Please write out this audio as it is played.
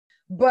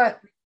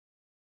But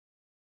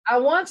I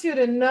want you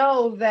to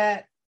know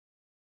that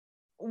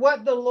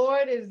what the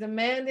Lord is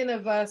demanding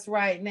of us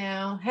right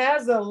now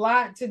has a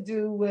lot to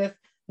do with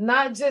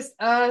not just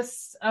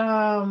us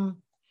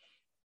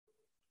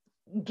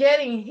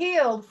getting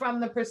healed from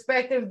the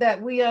perspective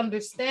that we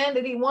understand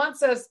it. He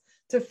wants us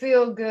to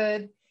feel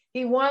good.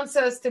 He wants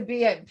us to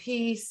be at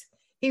peace.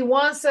 He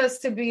wants us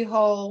to be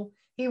whole.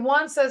 He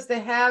wants us to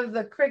have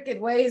the crooked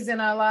ways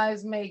in our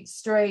lives made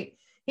straight.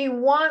 He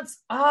wants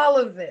all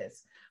of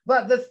this.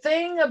 But the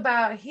thing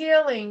about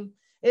healing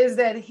is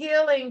that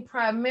healing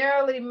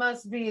primarily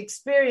must be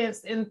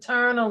experienced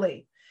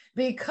internally,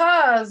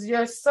 because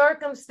your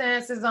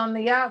circumstances on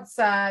the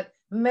outside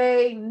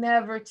may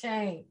never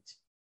change.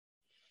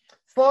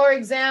 For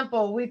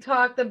example, we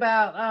talked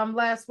about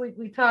last week,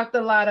 we talked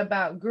a lot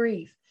about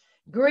grief.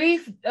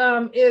 Grief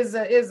is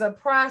a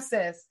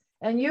process,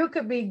 and you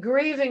could be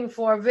grieving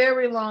for a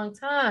very long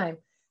time.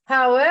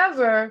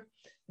 However,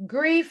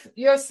 grief,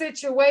 your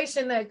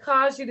situation that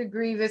caused you to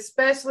grieve,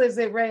 especially as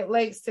it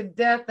relates to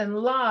death and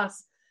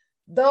loss,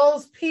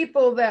 those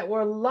people that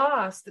were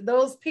lost,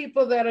 those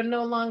people that are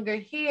no longer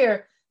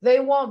here, they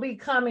won't be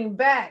coming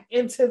back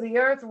into the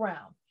earth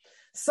realm.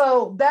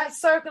 So that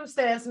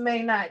circumstance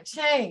may not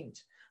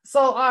change.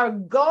 So our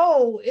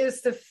goal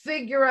is to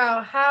figure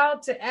out how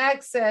to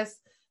access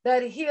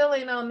that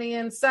healing on the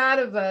inside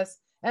of us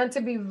and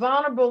to be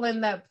vulnerable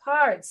in that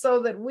part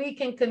so that we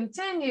can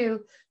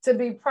continue to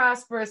be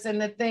prosperous in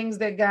the things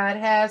that God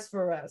has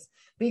for us.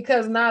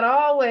 Because not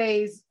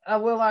always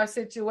will our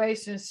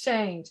situations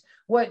change.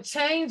 What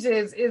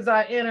changes is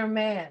our inner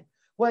man.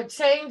 What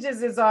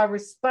changes is our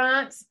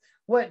response.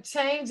 What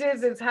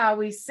changes is how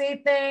we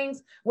see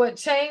things. What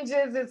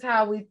changes is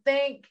how we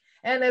think.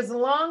 And as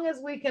long as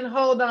we can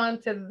hold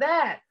on to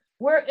that,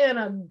 we're in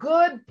a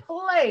good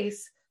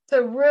place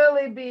to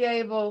really be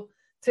able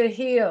to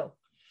heal.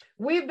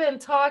 We've been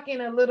talking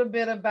a little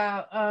bit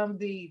about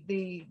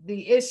the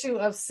issue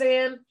of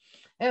sin,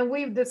 and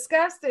we've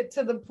discussed it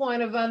to the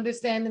point of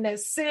understanding that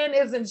sin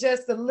isn't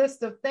just a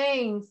list of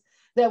things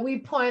that we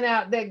point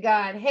out that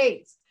God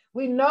hates.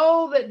 We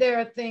know that there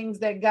are things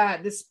that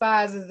God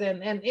despises,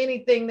 and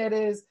anything that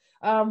is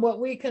what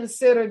we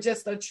consider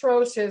just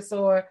atrocious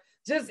or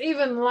just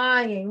even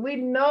lying. We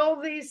know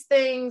these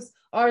things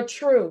are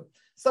true.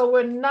 So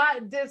we're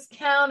not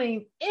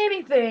discounting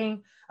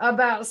anything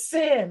about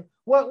sin.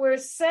 What we're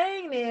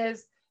saying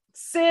is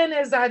sin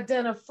is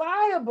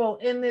identifiable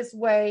in this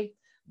way,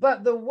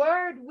 but the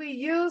word we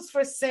use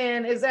for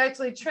sin is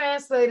actually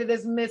translated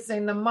as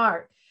missing the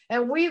mark.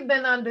 And we've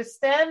been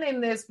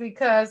understanding this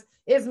because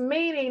it's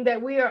meaning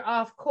that we are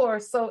off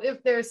course. So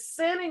if there's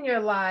sin in your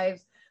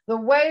lives, the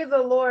way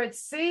the Lord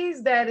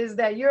sees that is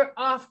that you're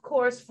off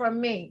course from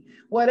me.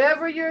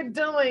 Whatever you're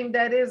doing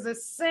that is a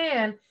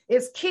sin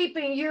is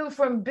keeping you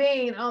from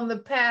being on the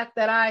path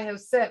that I have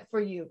set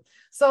for you.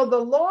 So the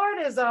Lord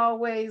is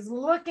always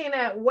looking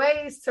at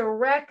ways to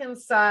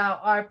reconcile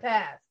our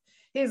path.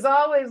 He's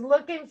always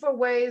looking for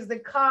ways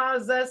that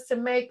cause us to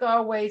make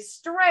our way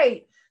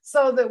straight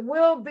so that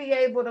we'll be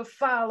able to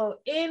follow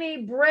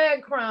any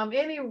breadcrumb,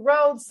 any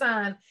road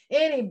sign,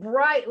 any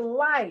bright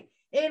light,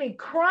 any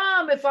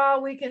crumb, if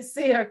all we can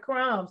see are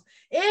crumbs,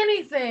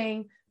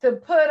 anything to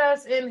put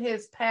us in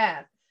his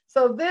path.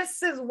 So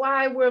this is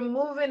why we're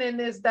moving in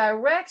this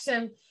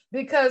direction,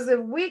 because if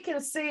we can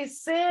see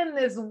sin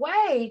this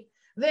way,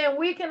 then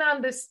we can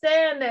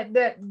understand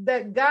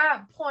that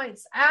God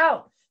points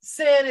out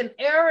sin and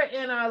error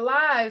in our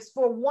lives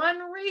for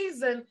one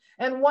reason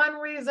and one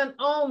reason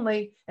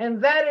only,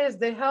 and that is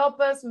to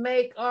help us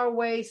make our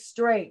way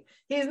straight.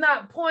 He's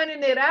not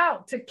pointing it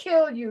out to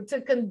kill you,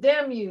 to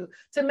condemn you,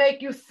 to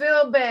make you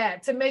feel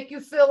bad, to make you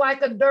feel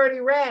like a dirty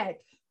rag.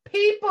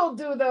 People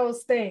do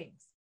those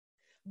things,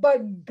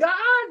 but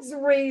God's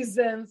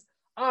reasons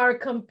are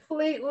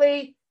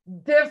completely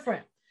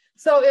different.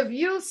 So if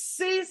you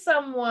see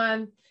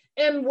someone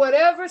in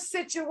whatever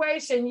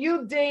situation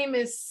you deem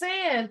is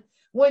sin,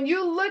 when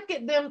you look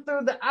at them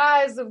through the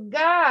eyes of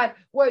God,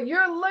 what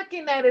you're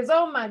looking at is,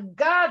 oh my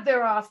God,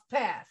 they're off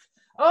path.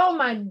 Oh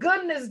my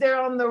goodness,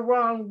 they're on the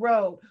wrong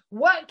road.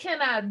 What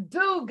can I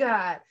do,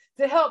 God,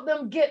 to help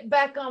them get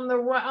back on the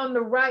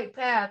right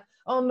path,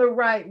 on the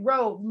right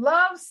road?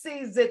 Love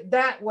sees it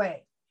that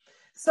way.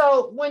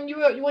 So when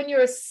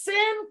you're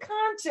sin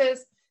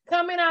conscious,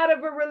 coming out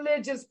of a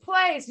religious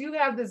place, you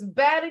have this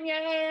bat in your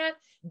hand,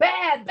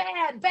 bad,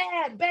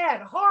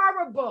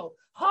 horrible.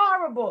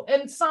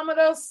 And some of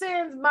those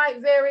sins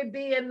might very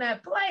be in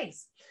that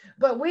place.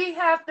 But we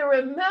have to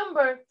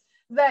remember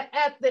that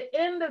at the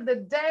end of the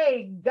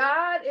day,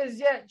 God is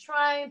yet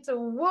trying to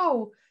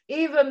woo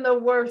even the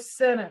worst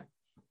sinner.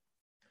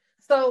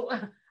 So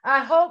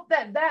I hope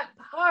that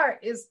part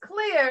is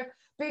clear,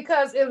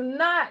 because if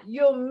not,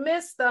 you'll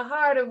miss the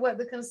heart of what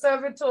the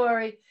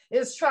conservatory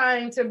is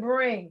trying to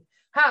bring.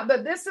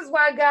 But this is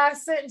why God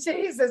sent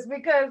Jesus,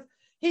 because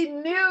he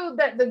knew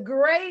that the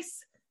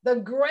grace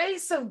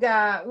of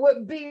God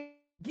would be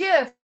a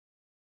gift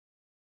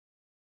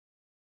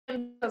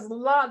because the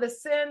law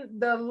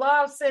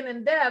of sin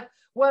and death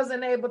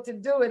wasn't able to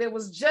do it. It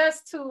was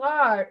just too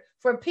hard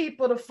for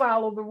people to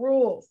follow the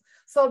rules.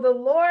 So the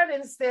Lord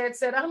instead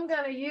said, I'm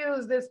going to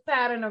use this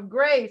pattern of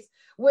grace,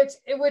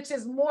 which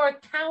is more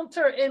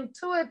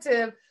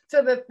counterintuitive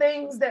to the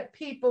things that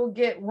people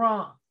get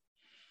wrong.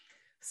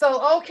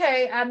 So,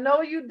 okay, I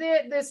know you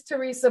did this,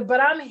 Teresa,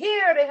 but I'm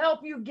here to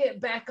help you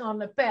get back on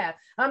the path.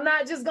 I'm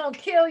not just going to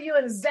kill you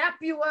and zap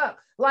you up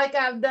like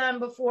I've done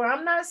before.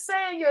 I'm not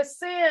saying your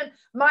sin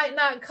might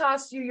not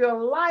cost you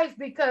your life,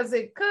 because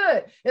it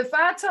could. If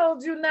I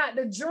told you not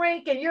to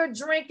drink and you're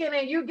drinking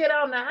and you get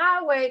on the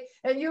highway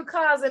and you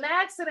cause an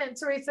accident,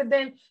 Teresa,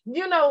 then,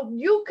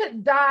 you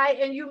could die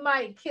and you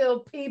might kill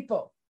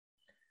people.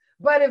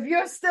 But if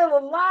you're still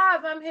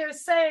alive, I'm here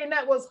saying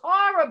that was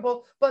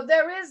horrible, but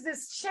there is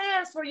this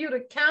chance for you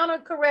to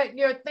counter-correct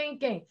your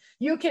thinking.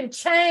 You can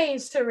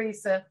change,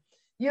 Teresa.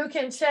 You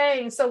can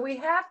change. So we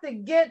have to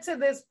get to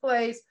this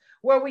place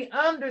where we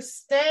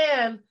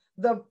understand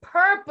the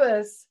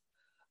purpose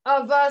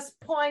of us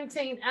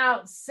pointing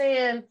out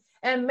sin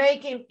and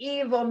making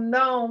evil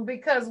known,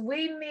 because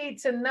we need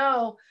to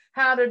know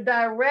how to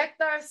direct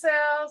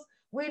ourselves.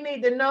 We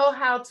need to know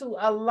how to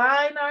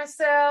align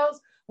ourselves.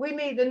 We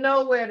need to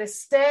know where to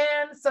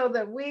stand so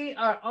that we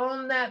are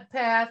on that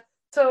path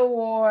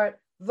toward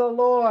the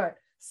Lord.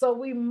 So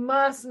we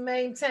must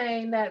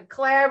maintain that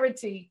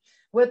clarity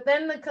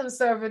within the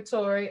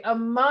conservatory,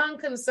 among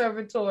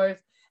conservators,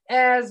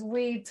 as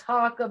we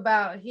talk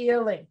about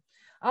healing.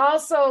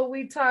 Also,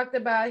 we talked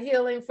about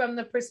healing from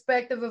the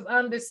perspective of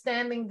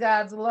understanding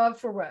God's love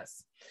for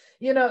us.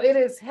 It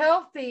is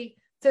healthy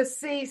to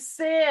see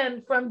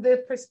sin from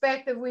the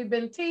perspective we've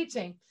been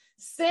teaching.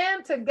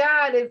 Sin to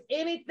God is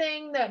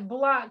anything that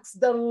blocks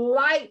the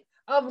light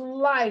of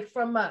life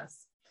from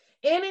us.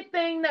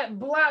 Anything that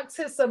blocks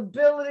his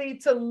ability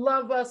to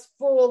love us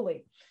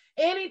fully.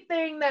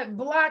 Anything that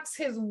blocks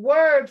his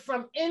word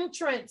from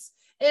entrance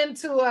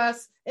into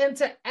us,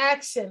 into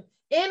action.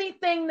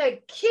 Anything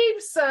that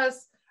keeps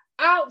us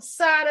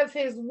outside of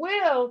his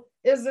will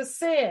is a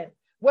sin.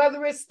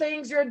 Whether it's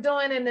things you're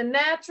doing in the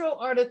natural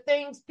or the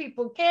things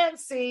people can't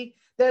see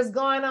that's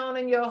going on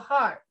in your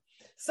heart.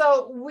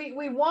 So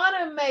we want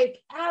to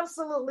make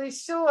absolutely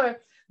sure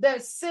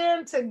that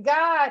sin to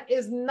God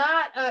is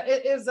not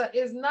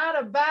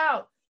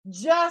about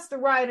just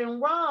right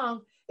and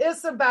wrong.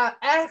 It's about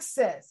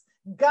access.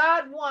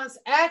 God wants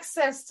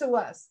access to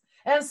us.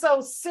 And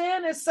so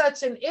sin is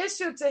such an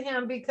issue to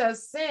him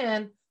because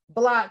sin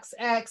blocks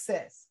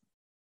access.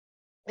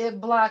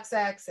 It blocks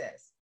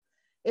access.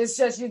 It's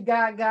just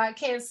God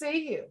can't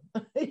see you.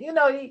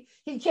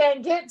 He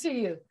can't get to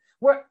you.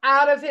 We're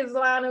out of his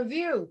line of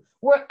view.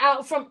 We're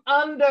out from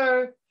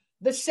under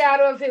the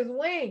shadow of his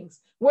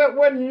wings.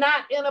 We're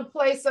not in a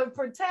place of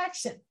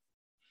protection.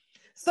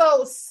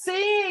 So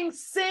seeing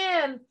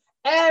sin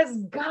as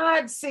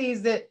God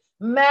sees it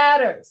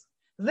matters.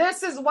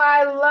 This is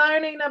why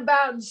learning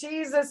about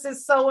Jesus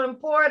is so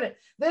important.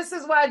 This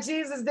is why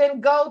Jesus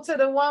didn't go to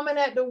the woman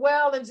at the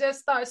well and just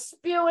start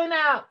spewing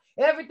out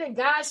everything.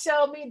 God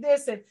showed me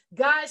this and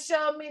God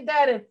showed me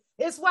that. And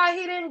it's why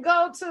he didn't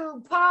go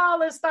to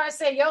Paul and start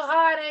saying, your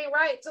heart ain't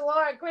right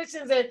toward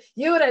Christians and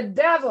you the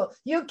devil.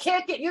 You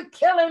kick it, you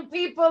killing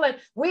people and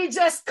we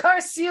just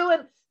curse you.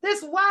 And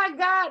this is why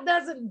God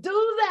doesn't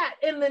do that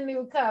in the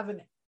new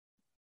covenant.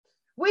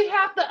 We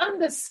have to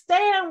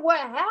understand what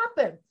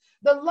happened.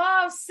 The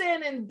law of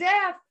sin and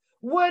death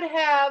would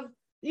have,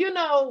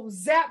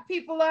 zapped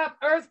people up,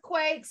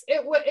 earthquakes.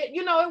 It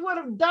would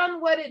have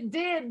done what it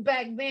did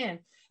back then.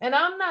 And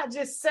I'm not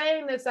just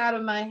saying this out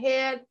of my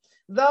head.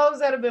 Those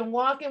that have been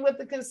walking with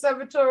the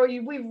conservatory,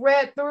 we've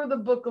read through the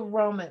book of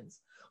Romans.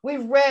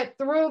 We've read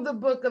through the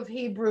book of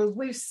Hebrews.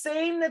 We've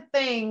seen the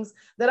things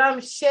that I'm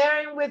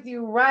sharing with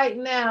you right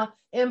now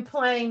in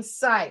plain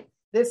sight.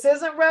 This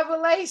isn't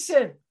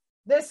revelation.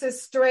 This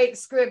is straight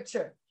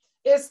scripture.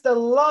 It's the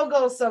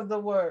logos of the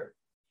word.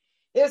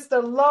 It's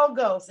the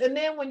logos. And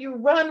then when you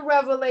run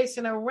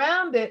revelation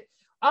around it,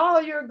 all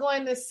you're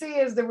going to see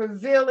is the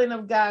revealing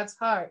of God's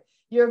heart.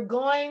 You're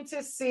going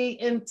to see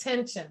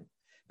intention.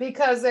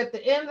 Because at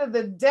the end of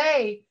the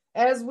day,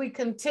 as we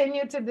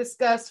continue to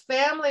discuss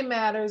family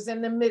matters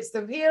in the midst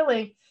of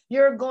healing,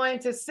 you're going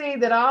to see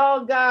that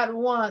all God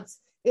wants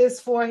is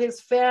for his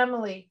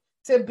family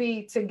to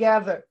be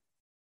together.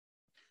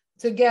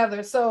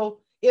 So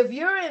if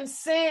you're in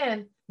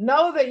sin,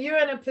 know that you're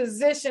in a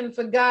position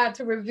for God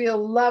to reveal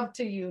love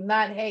to you,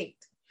 not hate.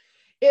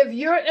 If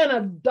you're in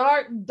a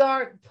dark,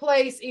 dark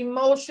place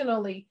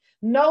emotionally,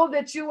 know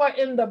that you are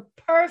in the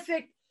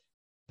perfect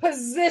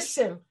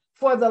position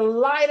for the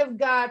light of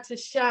God to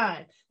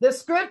shine. The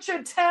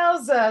scripture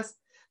tells us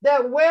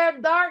that where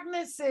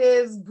darkness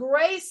is,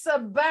 grace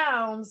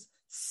abounds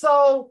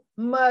so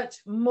much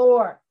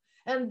more.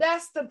 And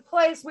that's the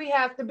place we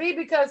have to be,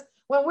 because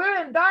when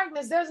we're in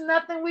darkness, there's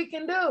nothing we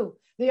can do.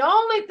 The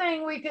only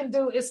thing we can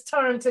do is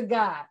turn to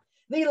God.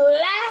 The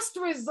last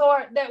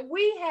resort that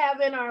we have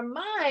in our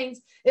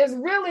minds is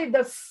really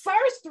the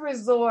first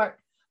resort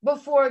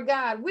before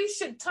God. We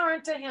should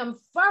turn to him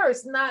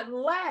first, not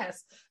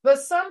last. But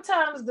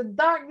sometimes the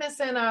darkness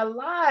in our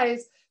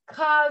lives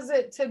cause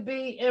it to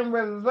be in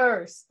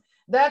reverse.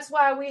 That's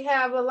why we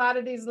have a lot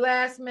of these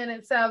last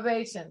minute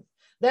salvations.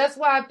 That's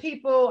why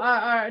people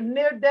are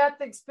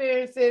near-death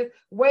experiences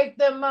wake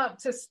them up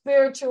to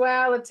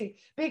spirituality,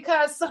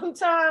 because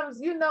sometimes,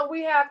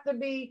 we have to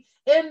be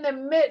in the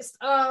midst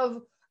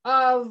of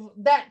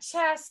that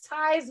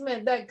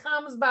chastisement that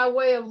comes by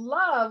way of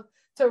love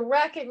to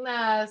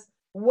recognize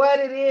what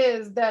it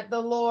is that the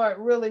Lord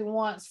really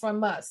wants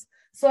from us.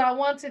 So I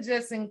want to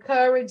just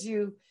encourage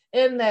you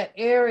in that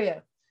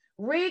area.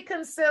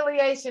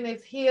 Reconciliation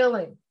is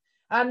healing.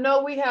 I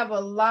know we have a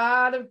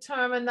lot of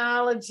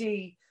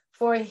terminology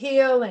for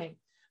healing,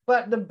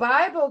 but the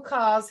Bible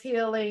calls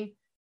healing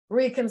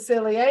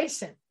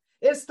reconciliation.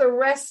 It's the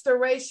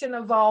restoration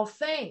of all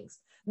things,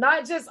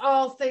 not just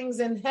all things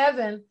in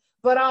heaven,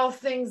 but all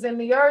things in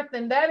the earth,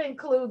 and that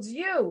includes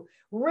you.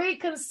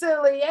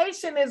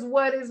 Reconciliation is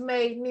what is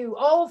made new.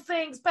 Old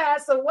things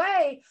pass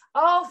away,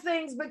 all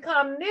things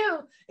become new,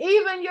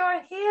 even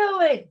your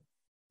healing.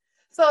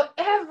 So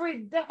every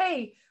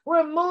day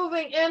we're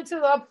moving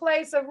into a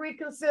place of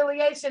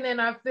reconciliation in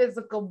our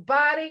physical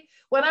body.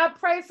 When I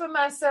pray for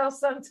myself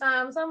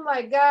sometimes, I'm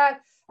like, God,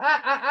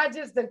 I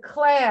just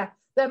declare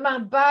that my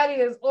body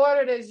is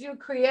ordered as you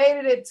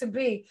created it to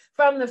be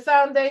from the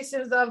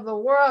foundations of the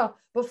world,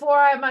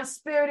 before my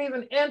spirit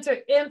even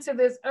entered into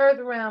this earth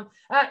realm.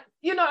 I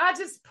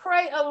just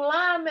pray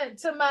alignment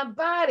to my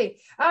body.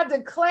 I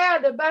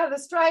declare that by the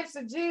stripes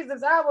of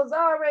Jesus, I was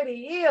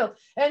already healed.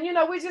 And,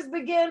 we just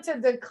begin to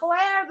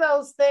declare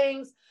those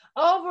things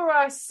over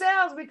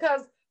ourselves,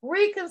 because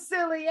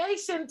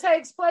reconciliation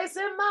takes place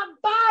in my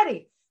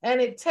body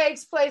and it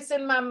takes place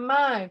in my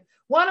mind.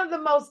 One of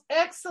the most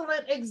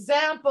excellent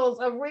examples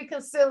of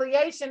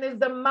reconciliation is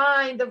the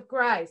mind of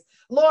Christ.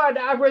 Lord,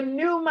 I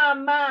renew my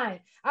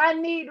mind. I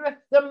need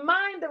the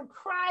mind of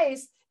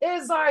Christ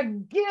is our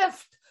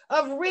gift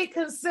of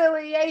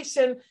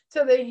reconciliation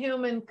to the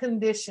human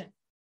condition.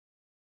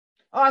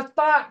 Our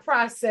thought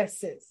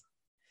processes.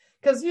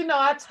 Because,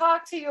 I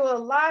talk to you a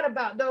lot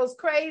about those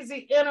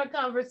crazy inner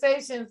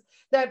conversations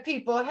that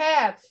people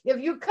have. If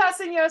you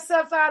cussing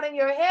yourself out in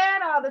your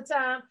head all the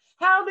time,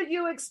 how do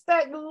you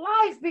expect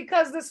life?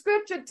 Because the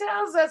scripture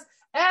tells us,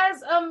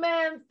 as a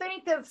man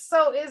thinketh,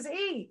 so is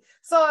he.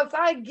 So if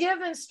I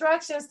give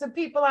instructions to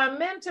people I'm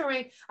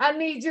mentoring, I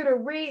need you to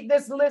read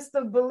this list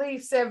of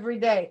beliefs every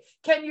day.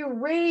 Can you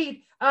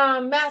read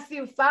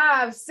Matthew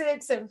 5,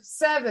 6, and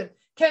 7?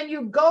 Can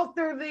you go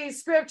through these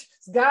scriptures?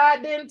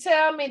 God didn't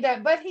tell me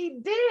that, but he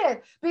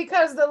did,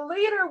 because the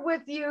leader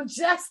with you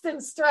just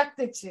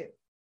instructed you.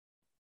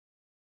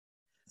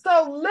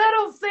 So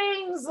little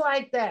things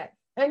like that.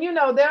 And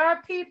there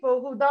are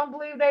people who don't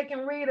believe they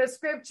can read a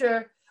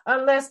scripture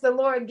unless the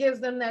Lord gives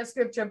them that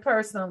scripture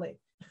personally.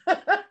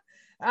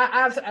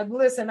 I've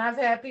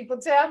had people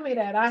tell me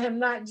that. I am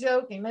not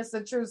joking. It's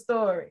a true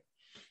story.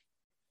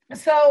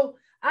 So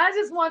I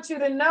just want you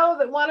to know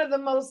that one of the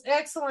most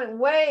excellent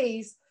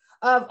ways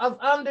of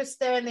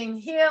understanding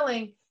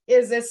healing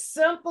is as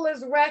simple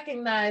as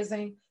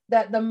recognizing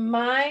that the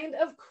mind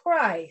of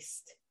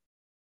Christ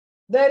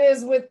that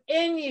is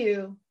within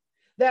you,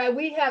 that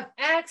we have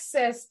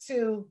access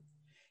to,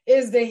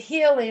 is the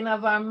healing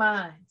of our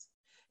minds.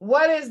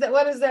 What is that?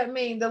 What does that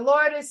mean? The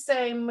Lord is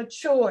saying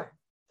mature.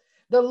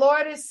 The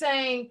Lord is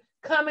saying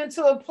come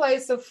into a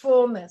place of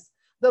fullness.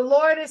 The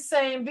Lord is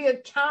saying be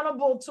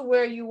accountable to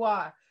where you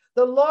are.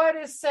 The Lord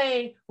is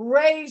saying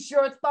raise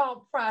your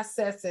thought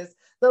processes.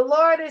 The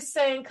Lord is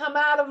saying come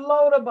out of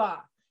Lodabar,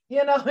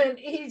 in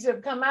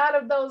Egypt, come out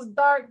of those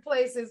dark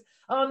places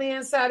on the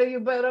inside of you.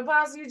 But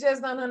Apostle, you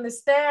just don't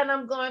understand.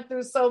 I'm going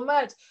through so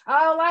much.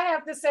 All I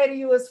have to say to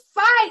you is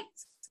fight.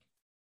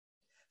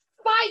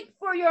 Fight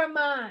for your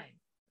mind.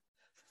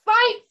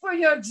 Fight for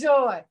your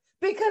joy.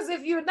 Because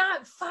if you're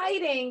not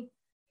fighting,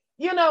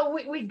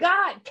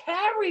 God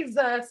carries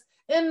us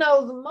in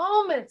those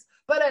moments.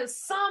 But at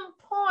some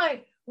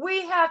point,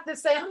 we have to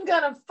say, I'm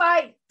going to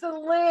fight to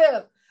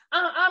live.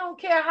 I don't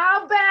care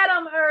how bad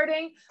I'm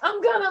hurting. I'm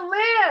going to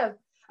live.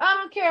 I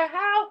don't care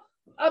how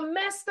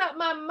messed up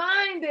my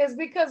mind is,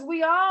 because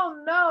we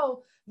all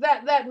know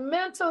that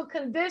mental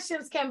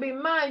conditions can be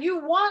mine. You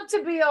want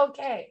to be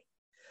okay.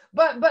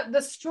 But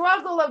the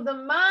struggle of the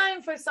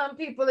mind for some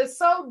people is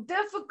so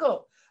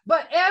difficult.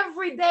 But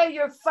every day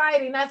you're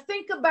fighting. I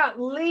think about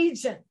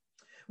Legion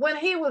when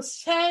he was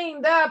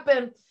chained up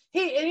and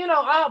he,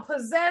 all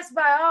possessed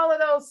by all of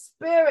those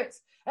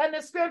spirits. And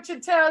the scripture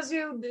tells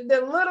you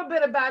a little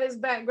bit about his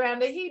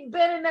background, that he'd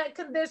been in that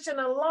condition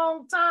a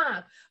long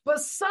time.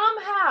 But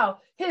somehow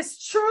his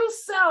true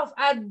self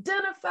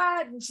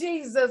identified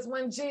Jesus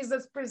when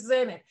Jesus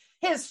presented.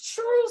 His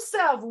true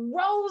self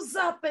rose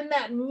up in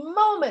that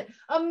moment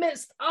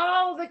amidst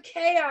all the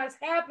chaos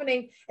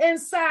happening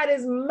inside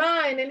his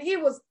mind. And he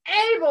was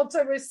able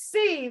to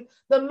receive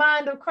the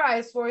mind of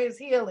Christ for his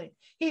healing.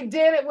 He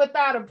did it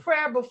without a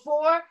prayer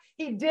before.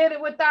 He did it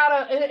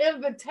without an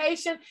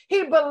invitation.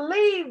 He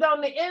believed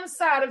on the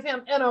inside of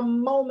him in a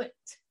moment.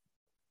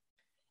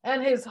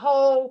 and his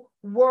whole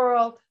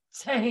world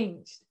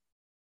changed.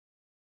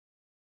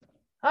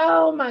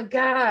 Oh my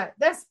God.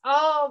 That's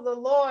all the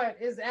Lord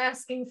is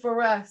asking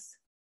for us,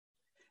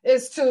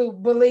 is to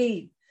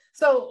believe.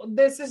 So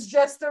this is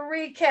just a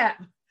recap.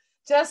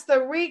 Just a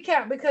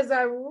recap, because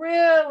I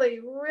really,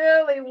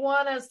 really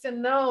want us to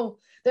know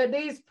that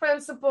these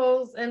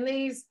principles and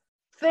these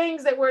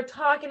things that we're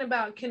talking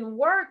about can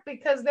work,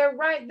 because they're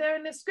right there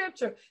in the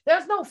scripture.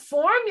 There's no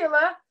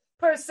formula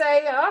per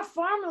se. Our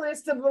formula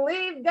is to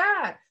believe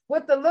God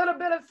with the little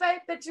bit of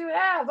faith that you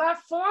have. Our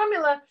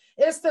formula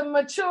is to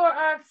mature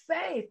our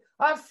faith.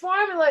 Our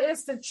formula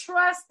is to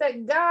trust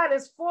that God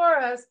is for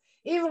us,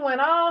 even when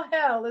all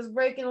hell is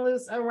breaking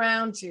loose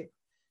around you.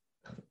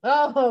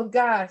 Oh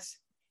gosh.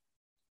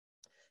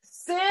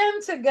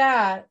 Sin to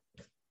God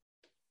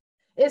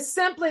is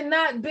simply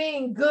not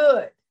being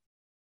good.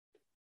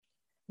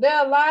 There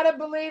are a lot of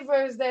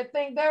believers that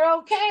think they're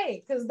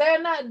okay because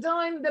they're not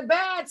doing the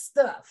bad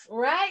stuff,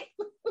 right?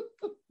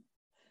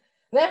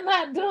 They're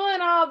not doing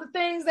all the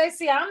things they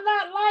see. I'm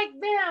not like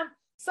them.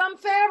 Some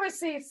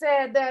Pharisees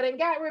said that and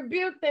got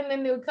rebuked in the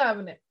new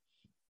covenant.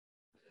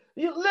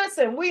 You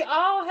listen, we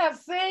all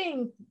have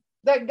things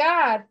that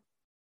God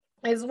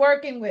is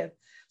working with.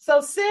 So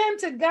sin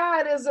to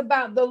God is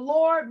about the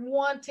Lord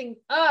wanting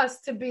us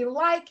to be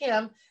like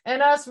him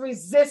and us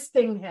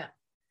resisting him.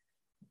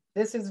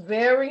 This is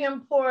very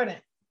important.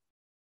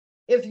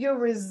 If you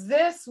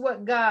resist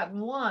what God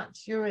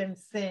wants, you're in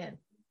sin,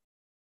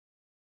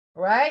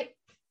 right?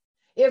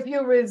 If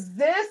you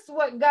resist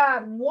what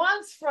God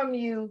wants from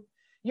you,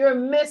 you're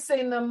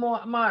missing the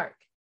mark.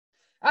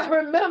 I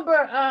remember,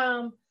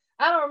 I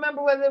don't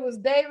remember whether it was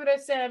David or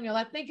Samuel.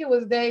 I think it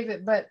was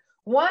David, but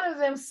one of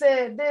them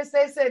said this.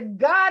 They said,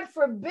 God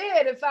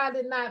forbid if I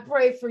did not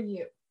pray for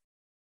you.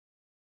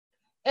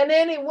 And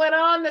then he went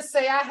on to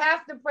say, I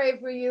have to pray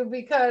for you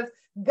because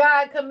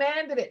God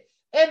commanded it.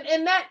 And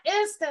in that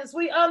instance,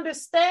 we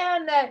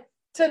understand that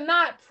to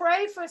not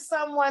pray for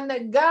someone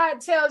that God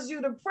tells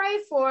you to pray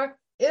for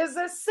is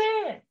a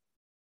sin.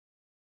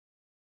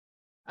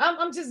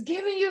 I'm just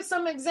giving you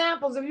some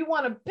examples if you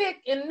want to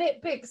pick and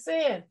nitpick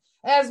sin,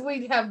 as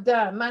we have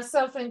done,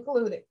 myself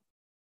included.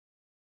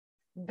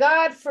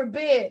 God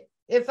forbid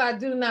if I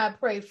do not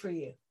pray for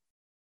you.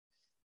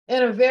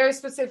 In a very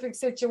specific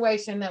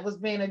situation that was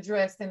being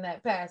addressed in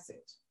that passage.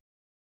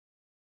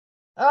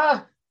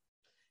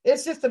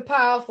 It's just a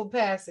powerful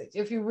passage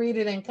if you read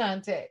it in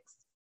context.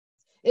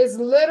 It's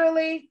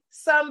literally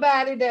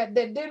somebody that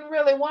didn't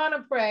really want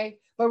to pray,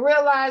 but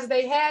realized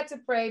they had to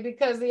pray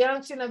because the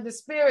unction of the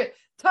Spirit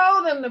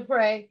told them to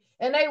pray,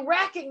 and they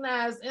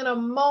recognized in a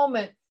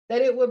moment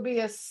that it would be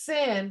a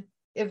sin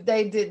if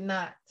they did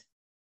not.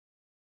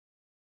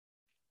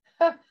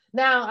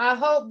 Now, I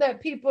hope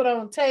that people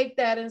don't take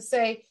that and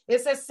say,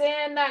 it's a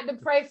sin not to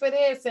pray for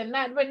this and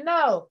not, but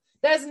no,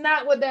 that's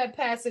not what that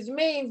passage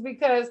means,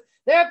 because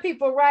there are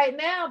people right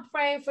now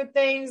praying for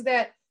things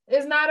that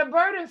is not a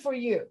burden for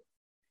you.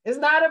 It's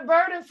not a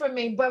burden for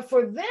me, but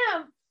for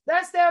them,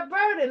 that's their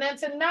burden. And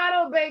to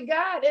not obey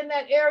God in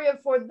that area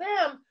for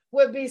them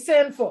would be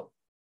sinful.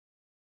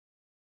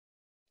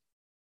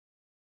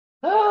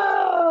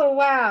 Oh,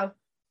 wow.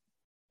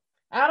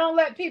 I don't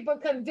let people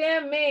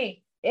condemn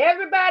me.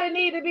 Everybody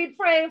need to be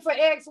praying for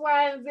X,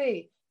 Y, and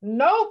Z.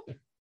 Nope,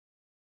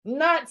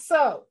 not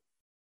so.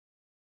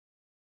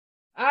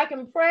 I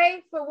can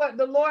pray for what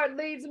the Lord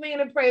leads me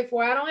to pray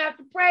for. I don't have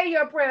to pray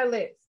your prayer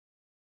list.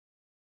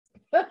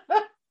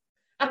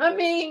 I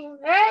mean,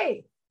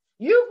 hey,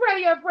 you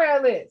pray your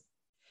prayer list.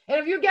 And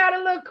if you got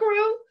a little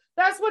crew,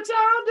 that's what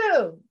y'all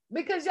do,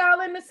 because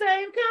y'all in the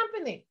same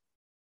company.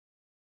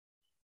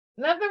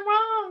 Nothing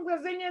wrong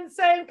because when you're in the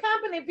same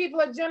company, people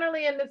are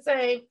generally in the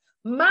same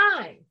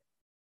mind.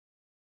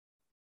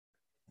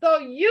 So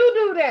you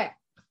do that.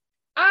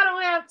 I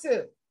don't have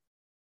to.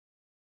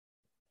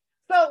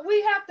 So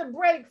we have to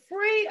break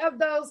free of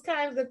those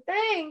kinds of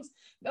things,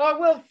 or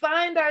we'll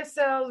find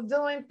ourselves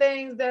doing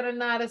things that are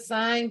not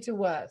assigned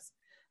to us.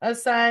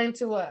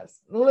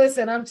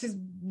 Listen, I'm just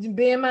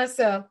being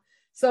myself.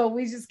 So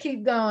we just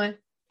keep going.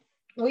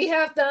 We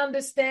have to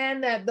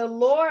understand that the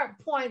Lord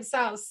points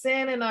out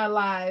sin in our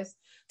lives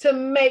to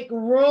make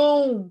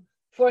room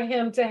for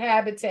him to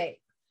habitate.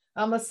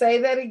 I'm going to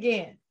say that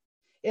again.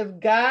 If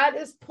God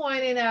is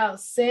pointing out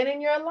sin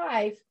in your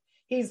life,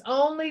 he's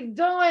only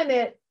doing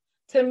it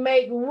to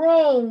make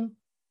room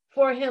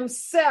for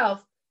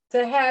himself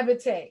to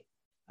habitate.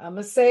 I'm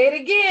going to say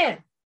it again.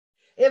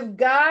 If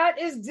God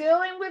is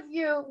dealing with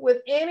you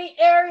with any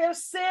area of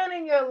sin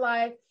in your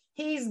life,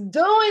 he's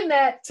doing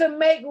that to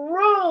make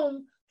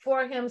room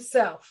for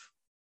himself.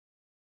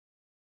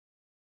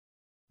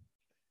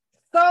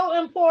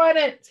 So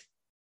important.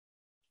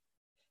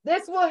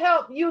 This will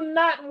help you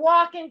not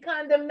walk in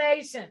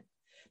condemnation.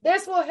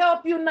 This will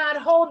help you not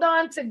hold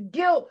on to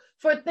guilt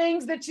for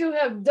things that you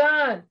have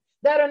done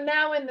that are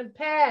now in the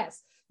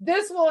past.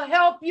 This will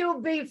help you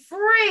be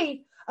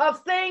free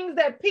of things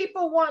that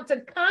people want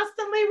to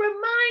constantly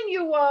remind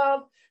you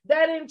of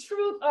that in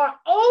truth are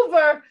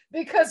over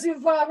because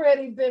you've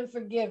already been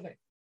forgiven.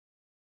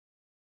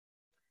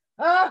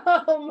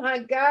 Oh my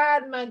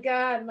God, my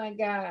God, my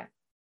God.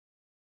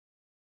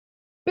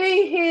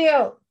 Be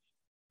healed.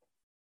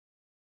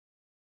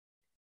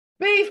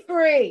 Be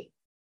free.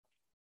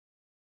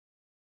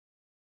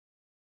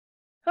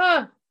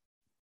 Huh.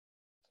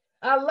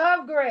 I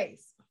love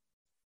grace.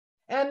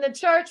 And the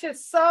church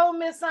has so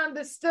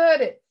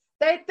misunderstood it.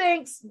 They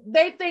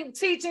think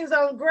teachings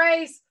on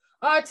grace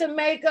are to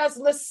make us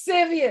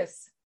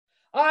lascivious,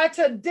 or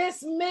to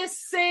dismiss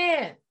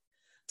sin.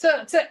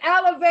 To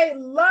elevate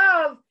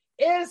love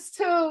is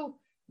to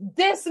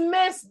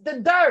dismiss the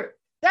dirt.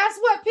 That's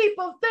what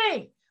people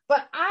think.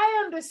 But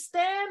I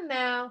understand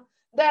now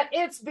that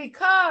it's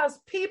because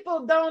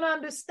people don't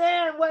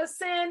understand what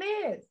sin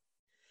is.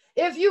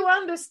 If you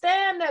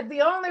understand that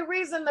the only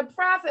reason the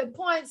prophet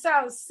points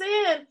out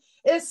sin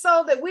is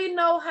so that we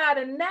know how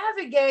to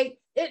navigate,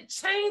 it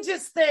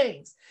changes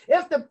things.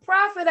 If the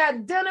prophet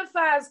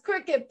identifies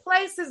crooked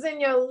places in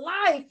your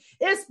life,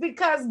 it's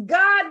because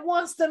God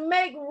wants to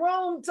make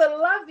room to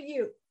love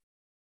you,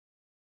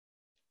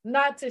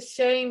 not to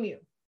shame you.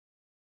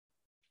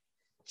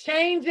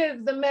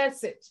 Changes the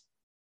message.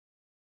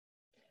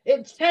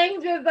 It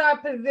changes our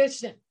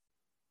position.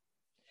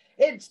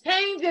 It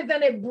changes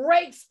and it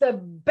breaks the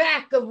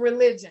back of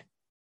religion,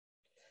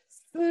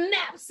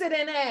 snaps it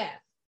in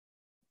half.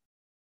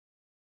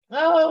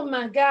 Oh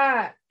my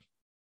God.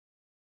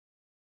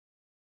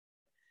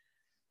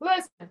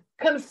 Listen,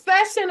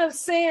 confession of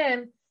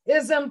sin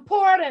is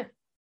important.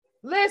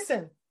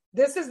 Listen,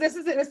 this is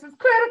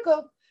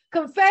critical.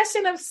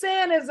 Confession of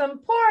sin is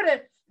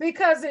important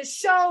because it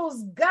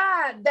shows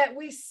God that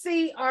we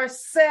see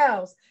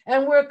ourselves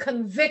and we're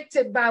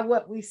convicted by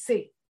what we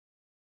see.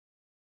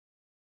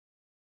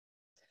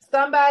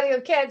 Somebody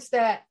will catch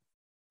that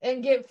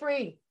and get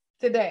free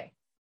today.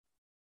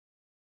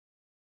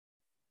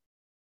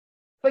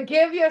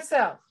 Forgive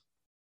yourself.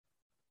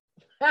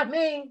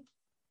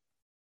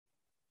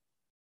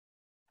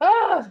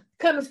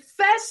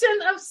 Confession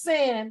of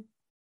sin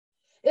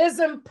is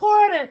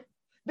important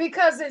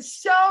because it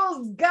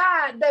shows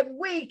God that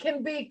we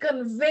can be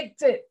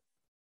convicted.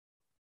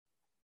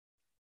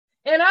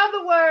 In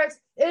other words,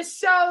 it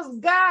shows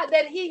God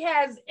that he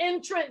has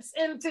entrance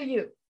into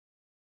you.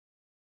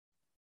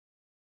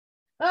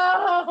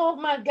 Oh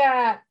my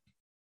God.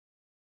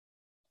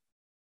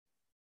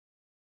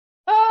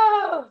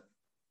 Oh.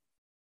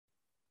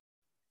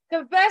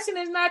 Confession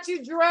is not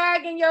you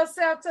dragging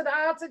yourself to the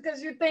altar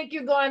because you think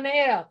you're going to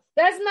hell.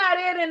 That's not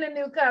it in the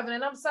new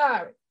covenant. I'm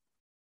sorry.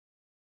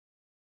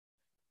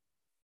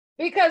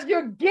 Because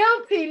you're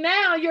guilty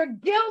now. You're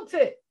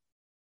guilty.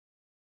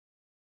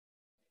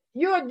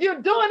 You're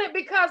doing it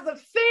because of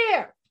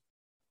fear.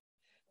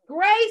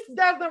 Grace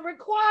doesn't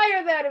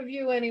require that of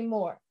you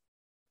anymore.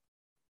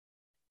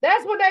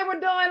 That's what they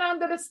were doing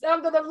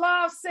under the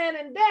law of sin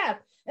and death.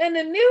 In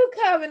the new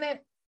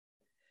covenant,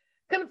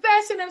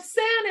 confession of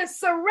sin is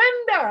surrender.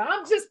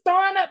 I'm just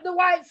throwing up the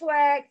white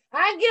flag.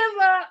 I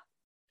give up.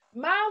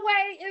 My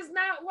way is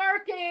not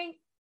working.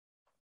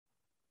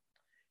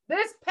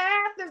 This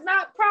path is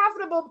not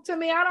profitable to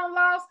me. I done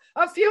lost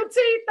a few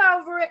teeth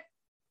over it.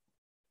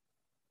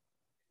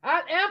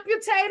 I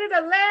amputated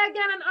a leg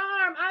and an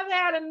arm. I've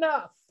had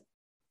enough.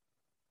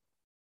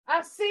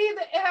 I see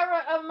the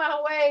error of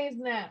my ways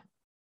now.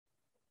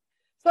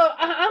 So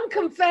I'm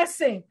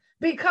confessing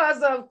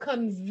because of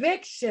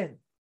conviction.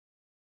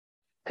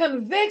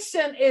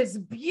 Conviction is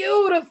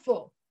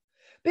beautiful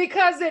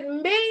because it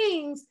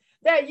means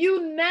that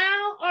you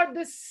now are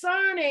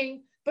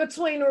discerning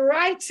between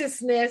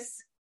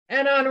righteousness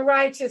and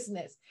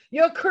unrighteousness.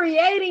 You're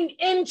creating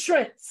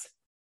entrance.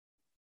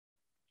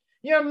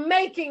 You're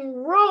making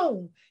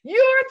room.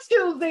 You're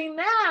choosing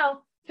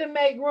now to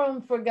make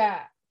room for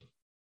God.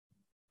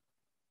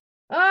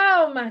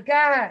 Oh my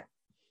God.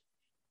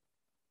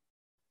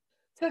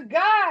 To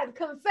God,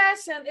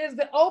 confession is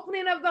the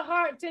opening of the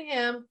heart to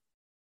him,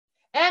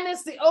 and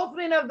it's the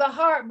opening of the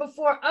heart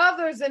before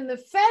others in the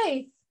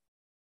faith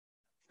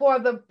for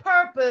the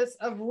purpose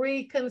of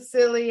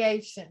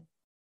reconciliation.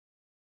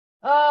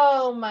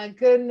 Oh my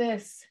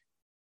goodness.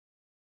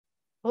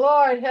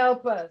 Lord,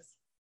 help us.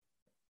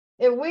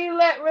 If we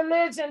let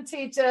religion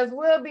teach us,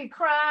 we'll be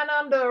crying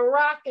under a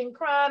rock and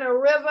crying a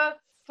river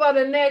for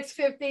the next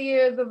 50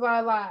 years of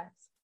our lives.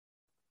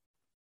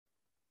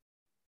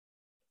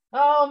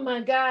 Oh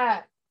my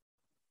God.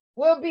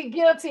 We'll be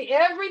guilty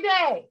every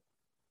day.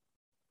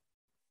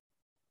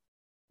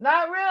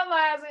 Not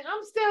realizing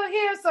I'm still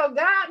here, so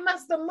God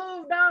must have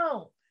moved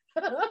on.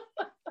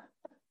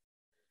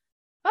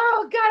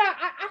 Oh God,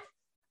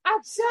 I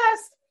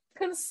just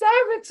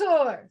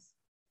conservators.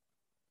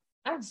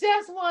 I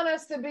just want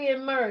us to be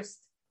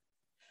immersed.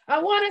 I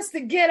want us to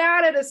get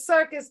out of the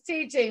circus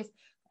teachings.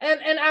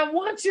 And I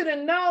want you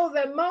to know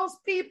that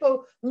most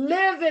people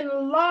live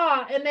in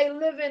law and they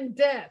live in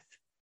death.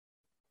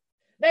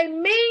 They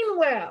mean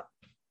well.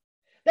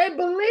 They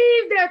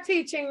believe they're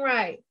teaching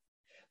right.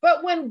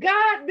 But when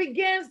God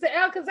begins to,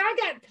 because I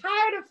got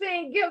tired of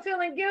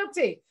feeling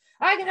guilty.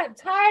 I got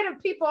tired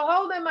of people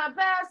holding my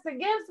past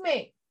against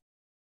me.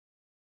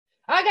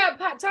 I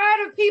got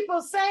tired of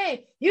people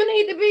saying, you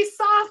need to be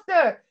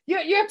softer.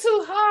 You're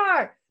too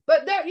hard.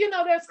 But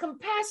there's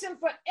compassion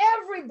for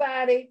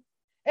everybody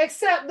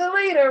except the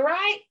leader,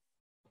 right?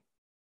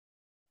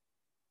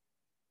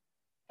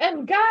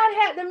 And God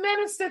had to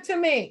minister to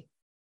me.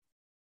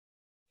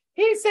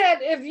 He said,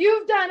 if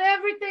you've done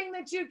everything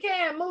that you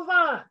can, move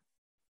on.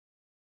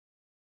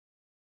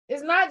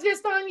 It's not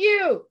just on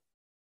you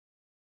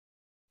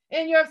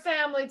and your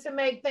family to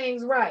make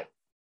things right.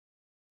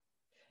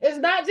 It's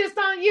not just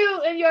on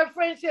you and your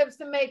friendships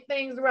to make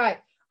things right.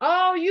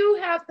 All you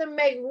have to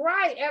make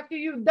right after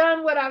you've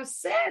done what I've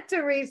said,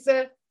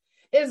 Teresa,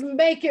 is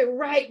make it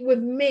right with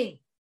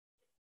me.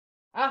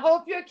 I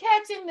hope you're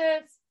catching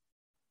this.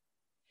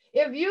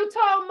 If you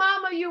told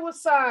mama you were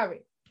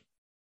sorry,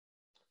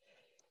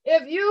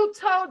 if you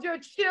told your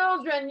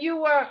children you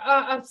were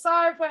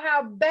sorry for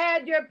how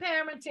bad your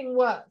parenting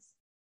was,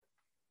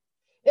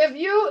 if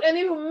you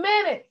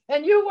meant it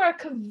and you were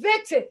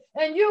convicted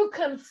and you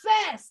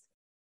confessed,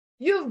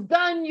 you've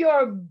done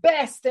your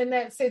best in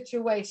that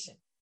situation.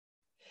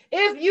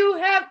 If you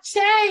have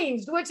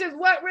changed, which is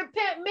what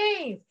repent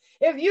means.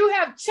 If you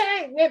have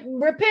changed,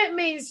 repent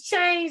means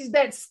change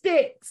that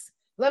sticks.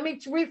 Let me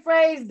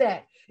rephrase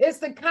that. It's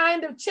the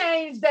kind of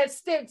change that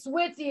sticks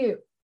with you,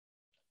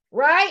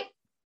 right?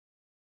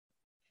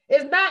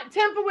 It's not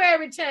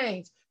temporary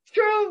change.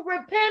 True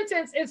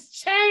repentance is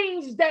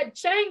change that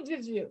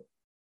changes you.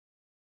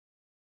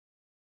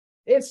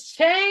 It's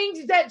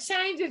change that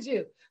changes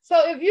you.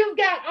 So if you've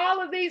got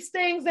all of these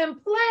things in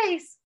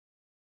place,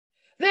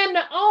 then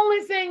the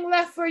only thing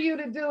left for you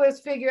to do is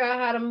figure out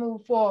how to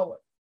move forward.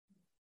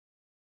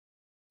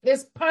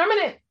 It's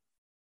permanent.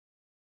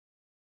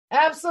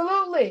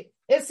 Absolutely.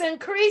 It's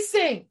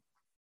increasing.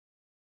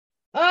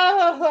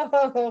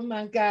 Oh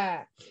my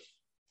God.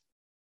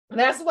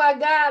 That's why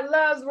God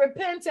loves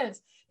repentance,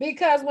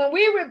 because when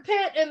we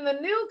repent in the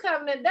new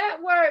covenant, that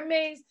word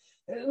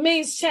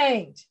means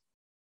change,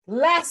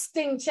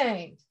 lasting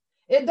change.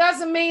 It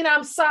doesn't mean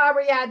I'm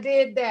sorry I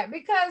did that,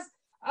 because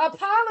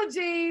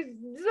apologies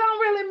don't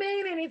really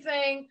mean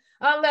anything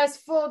unless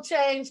full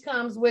change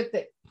comes with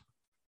it.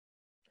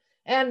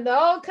 And the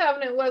old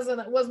covenant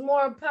was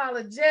more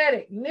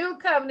apologetic. New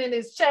covenant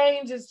is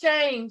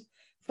change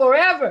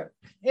forever.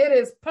 It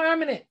is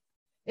permanent.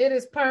 It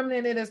is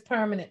permanent. It is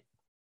permanent.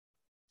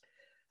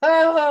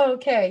 Oh,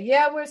 okay.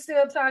 Yeah, we're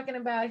still talking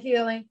about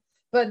healing,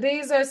 but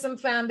these are some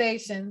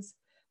foundations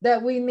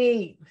that we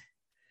need.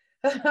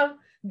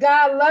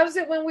 God loves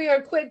it when we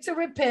are quick to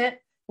repent,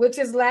 which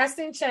is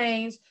lasting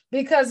change,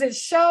 because it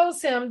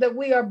shows him that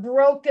we are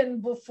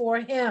broken before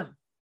him,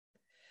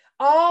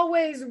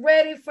 always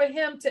ready for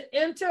him to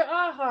enter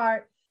our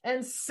heart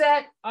and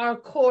set our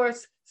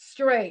course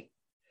straight.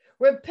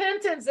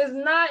 Repentance is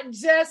not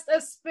just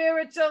a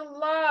spiritual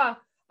law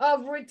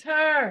of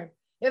return.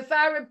 If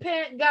I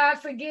repent, God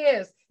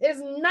forgives.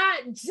 It's not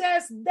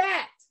just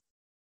that.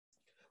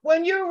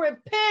 When you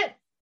repent,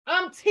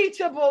 I'm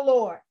teachable,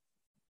 Lord.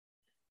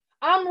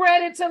 I'm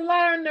ready to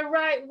learn the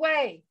right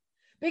way,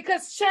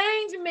 because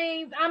change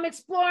means I'm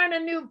exploring a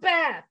new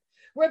path.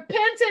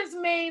 Repentance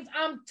means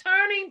I'm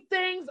turning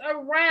things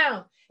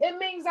around. It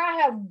means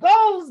I have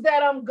goals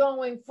that I'm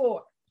going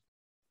for.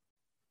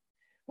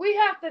 We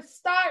have to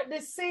start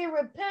to see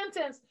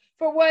repentance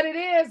for what it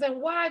is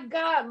and why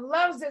God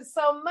loves it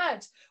so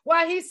much.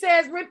 Why he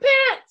says, repent,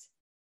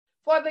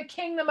 for the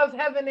kingdom of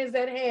heaven is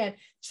at hand.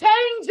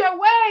 Change your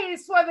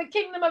ways, for the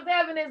kingdom of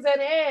heaven is at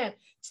hand.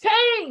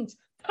 Change,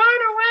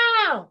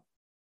 turn around,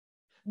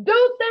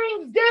 do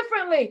things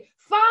differently,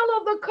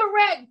 follow the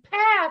correct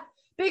path,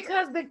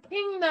 because the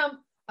kingdom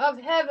of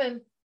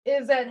heaven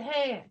is at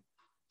hand.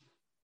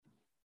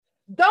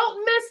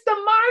 Don't miss the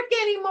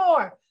mark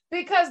anymore,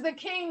 because the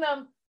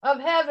kingdom of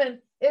heaven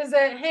is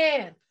at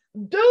hand.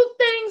 Do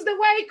things the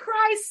way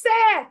Christ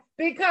said,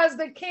 because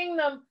the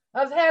kingdom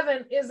of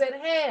heaven is at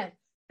hand.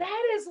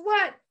 That is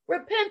what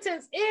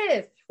repentance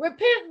is.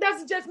 Repent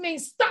doesn't just mean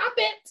stop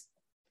it.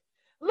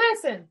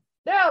 Listen,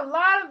 there are a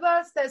lot of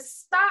us that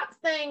stop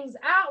things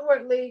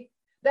outwardly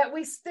that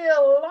we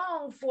still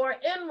long for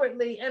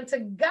inwardly. And to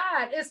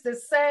God, it's the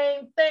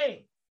same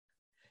thing.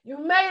 You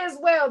may as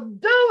well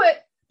do it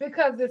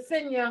because it's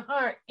in your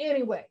heart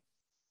anyway.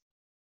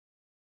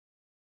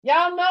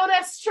 Y'all know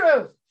that's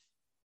true.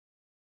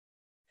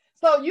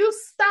 So you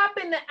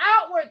stopping the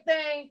outward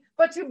thing,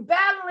 but you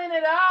battling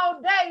it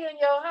all day in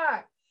your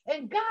heart.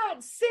 And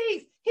God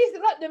sees. He's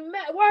let the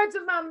words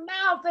of my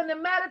mouth and the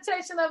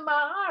meditation of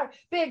my heart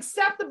be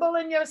acceptable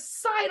in your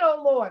sight,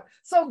 oh Lord.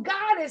 So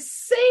God is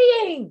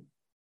seeing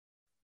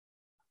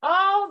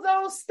all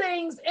those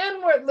things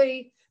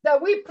inwardly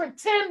that we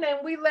pretend and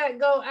we let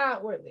go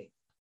outwardly.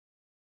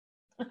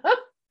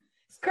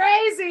 It's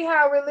crazy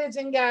how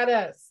religion got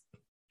us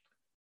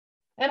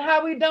and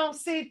how we don't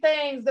see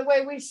things the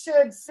way we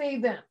should see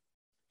them.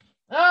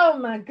 Oh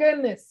my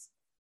goodness.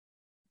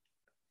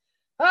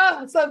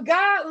 Oh, so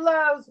God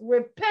loves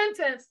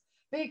repentance,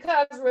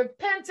 because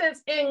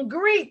repentance in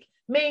Greek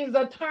means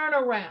a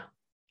turnaround,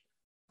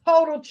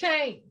 total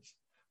change,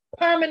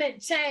 permanent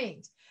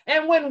change.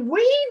 And when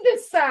we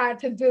decide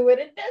to do it,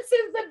 and this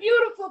is the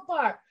beautiful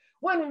part,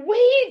 when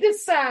we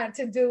decide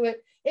to do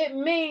it, it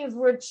means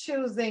we're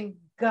choosing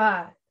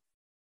God.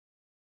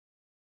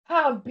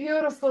 How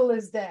beautiful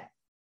is that?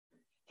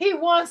 He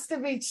wants to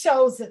be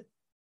chosen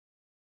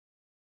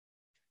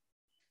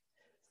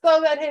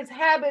so that his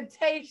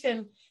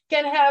habitation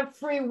can have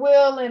free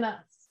will in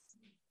us.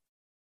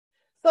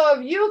 So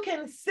if you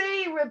can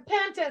see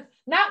repentance,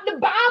 not the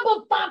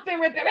Bible thumping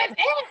repentance,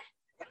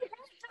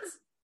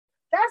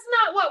 that's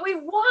not what we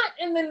want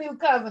in the new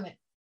covenant.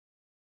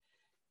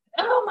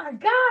 Oh my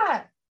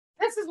God.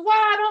 This is why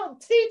I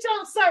don't teach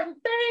on certain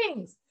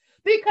things,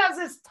 because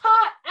it's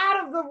taught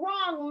out of the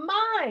wrong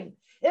mind.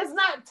 It's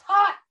not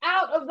taught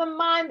out of the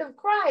mind of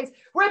Christ.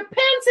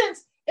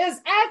 Repentance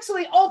is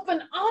actually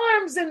open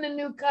arms in the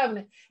new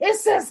covenant. It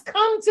says,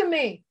 come to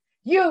me,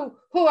 you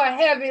who are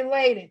heavy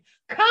laden.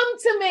 Come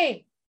to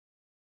me.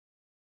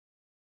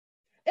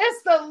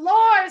 It's the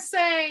Lord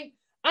saying,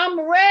 I'm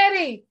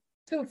ready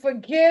to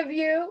forgive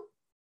you.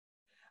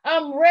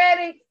 I'm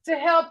ready to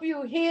help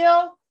you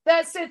heal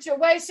that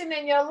situation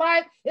in your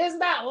life. It's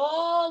not,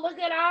 oh, look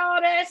at all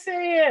that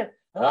sin.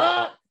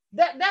 But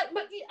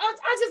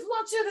I just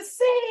want you to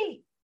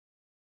see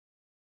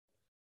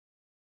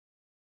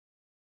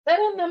that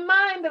in the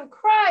mind of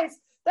Christ,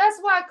 that's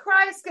why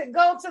Christ could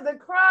go to the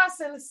cross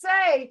and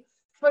say,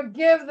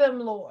 forgive them,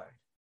 Lord,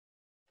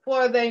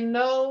 for they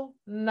know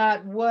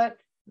not what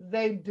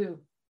they do.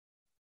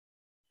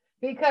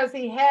 Because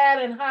he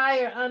had a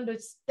higher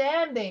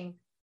understanding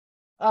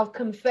of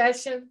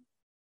confession,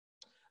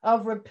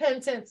 of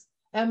repentance,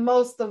 and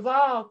most of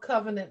all,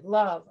 covenant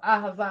love,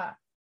 ahava.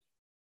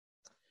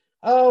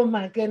 Oh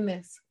my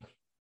goodness.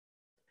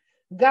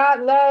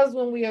 God loves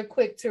when we are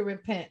quick to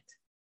repent.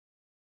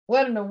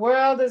 What in the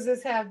world does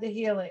this have to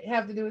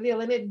do with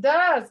healing? It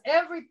does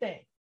everything.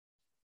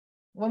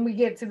 When we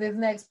get to this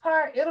next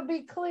part, it'll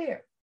be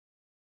clear.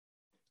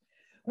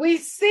 We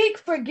seek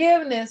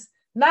forgiveness,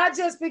 not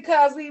just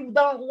because we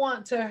don't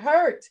want to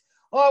hurt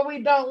or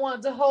we don't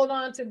want to hold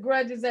on to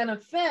grudges and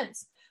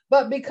offense,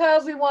 but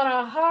because we want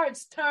our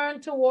hearts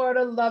turned toward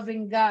a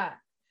loving God.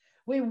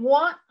 We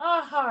want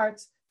our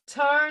hearts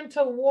turned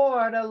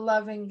toward a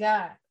loving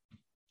God.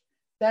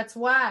 That's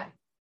why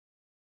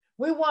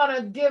we want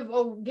to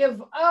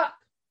give up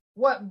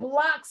what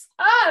blocks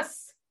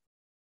us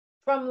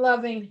from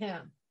loving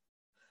him.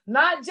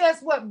 Not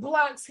just what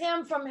blocks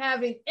him from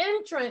having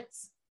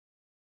entrance,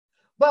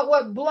 but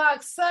what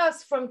blocks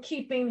us from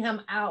keeping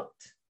him out.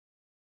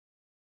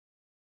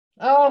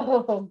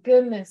 Oh,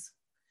 goodness.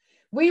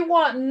 We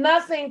want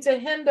nothing to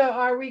hinder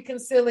our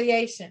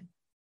reconciliation.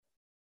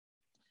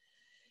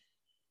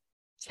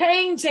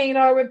 Changing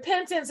or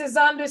repentance is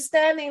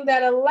understanding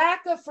that a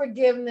lack of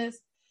forgiveness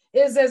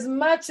is as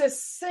much a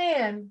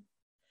sin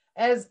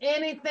as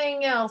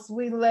anything else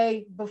we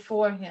lay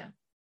before him.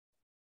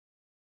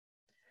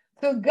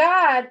 To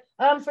God,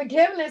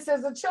 unforgiveness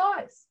is a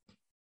choice.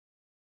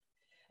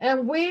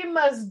 And we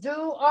must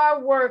do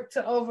our work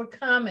to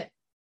overcome it.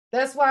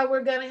 That's why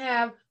we're going to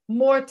have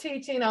more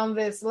teaching on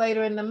this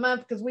later in the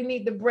month, because we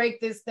need to break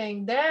this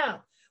thing down.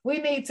 We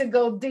need to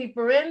go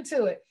deeper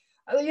into it.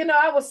 You know,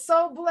 I was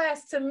so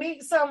blessed to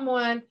meet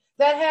someone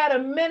that had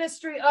a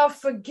ministry of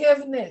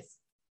forgiveness.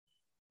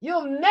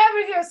 You'll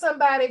never hear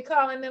somebody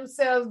calling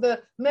themselves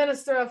the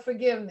minister of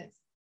forgiveness.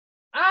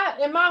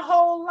 In my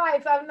whole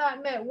life, I've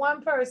not met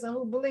one person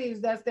who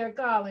believes that's their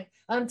calling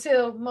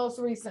until most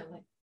recently.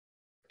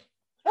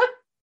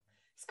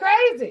 It's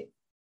crazy.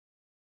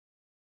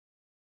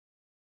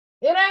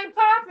 It ain't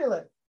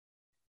popular.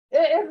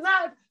 It's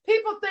not.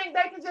 People think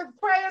they can just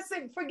pray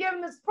a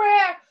forgiveness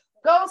prayer,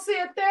 go see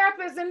a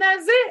therapist, and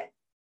that's it.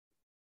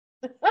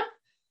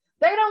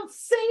 They don't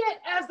see it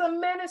as a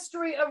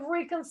ministry of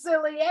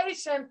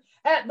reconciliation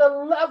at the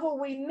level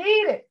we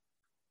need it.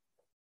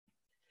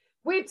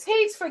 We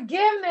teach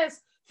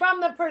forgiveness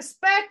from the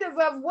perspective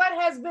of what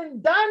has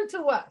been done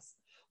to us,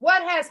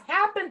 what has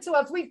happened to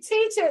us. We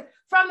teach it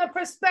from the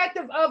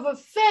perspective of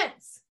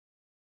offense.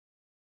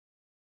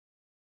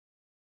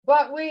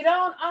 But we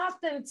don't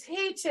often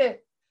teach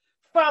it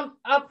from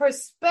a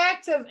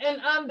perspective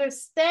and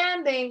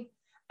understanding.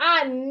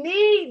 I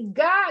need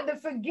God to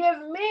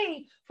forgive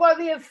me for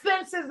the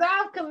offenses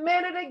I've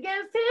committed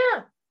against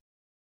him.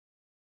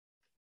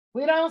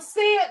 We don't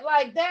see it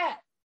like that.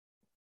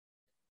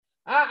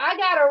 I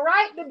got a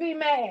right to be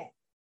mad.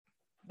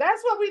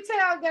 That's what we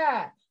tell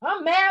God.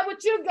 I'm mad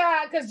with you,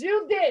 God, because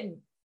you didn't.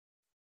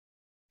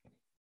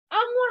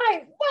 I'm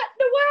like, what?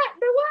 The what?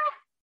 The what?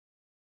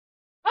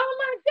 Oh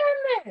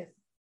my goodness.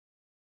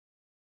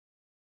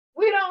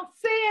 We don't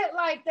see it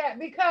like that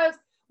because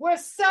we're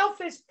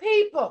selfish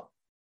people.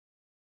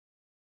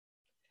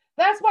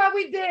 That's why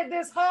we did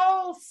this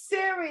whole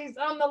series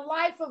on the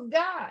life of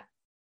God.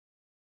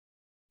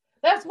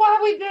 That's why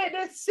we did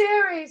this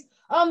series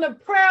on the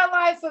prayer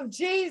life of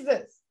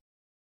Jesus.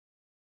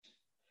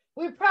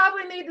 We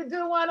probably need to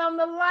do one on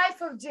the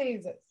life of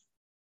Jesus.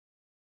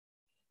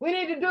 We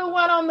need to do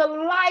one on the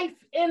life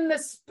in the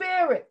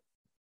spirit.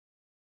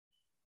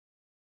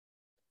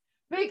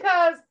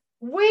 Because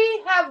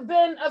we have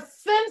been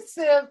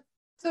offensive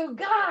to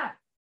God.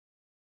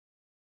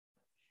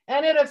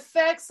 And it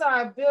affects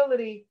our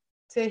ability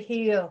to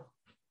heal.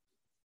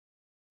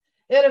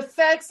 It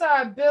affects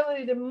our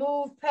ability to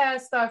move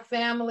past our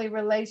family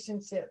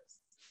relationships.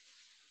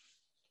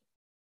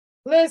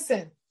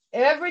 Listen,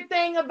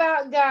 everything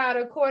about God,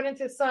 according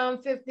to Psalm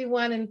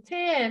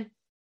 51:10,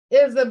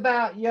 is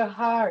about your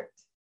heart.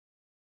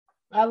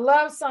 I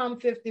love Psalm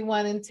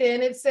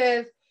 51:10. It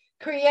says,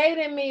 create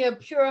in me a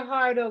pure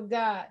heart, O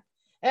God,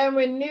 and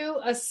renew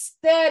a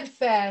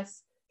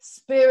steadfast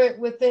spirit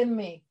within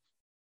me.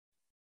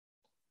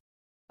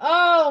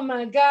 Oh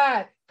my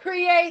God,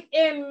 create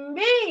in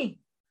me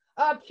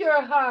a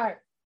pure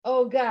heart,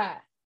 O God,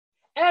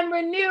 and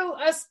renew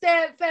a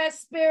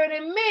steadfast spirit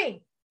in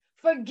me.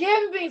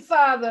 Forgive me,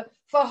 Father,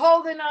 for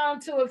holding on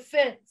to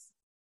offense,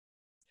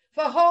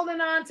 for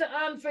holding on to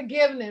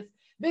unforgiveness,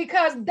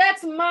 because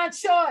that's my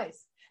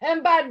choice.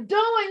 And by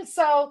doing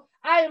so,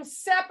 I am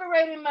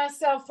separating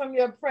myself from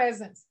your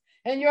presence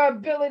and your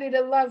ability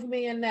to love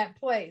me in that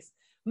place.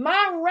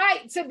 My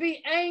right to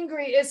be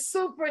angry is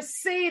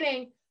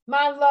superseding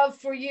my love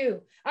for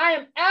you. I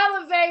am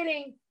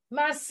elevating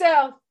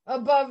myself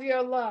above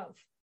your love.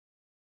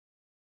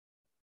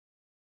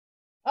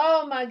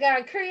 Oh my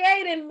God,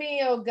 create in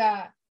me, oh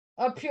God,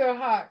 a pure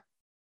heart.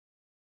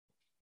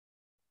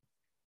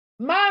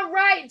 My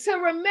right to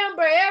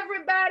remember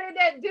everybody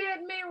that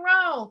did me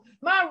wrong.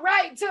 My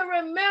right to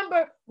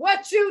remember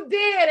what you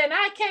did, and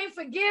I can't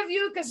forgive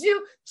you because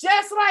you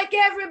just like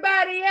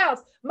everybody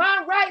else.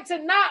 My right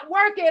to not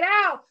work it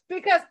out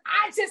because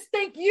I just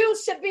think you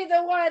should be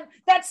the one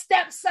that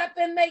steps up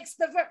and makes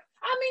the my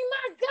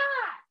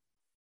God.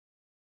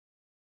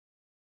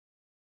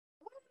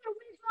 When are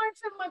we going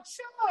to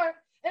mature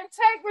and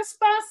take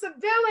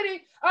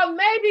responsibility of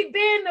maybe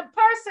being the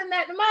person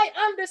that might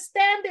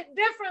understand it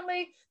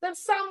differently than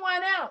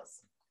someone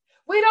else?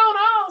 We don't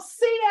all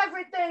see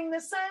everything the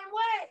same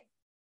way.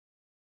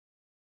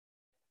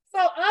 So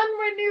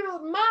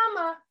unrenewed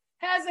mama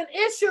has an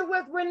issue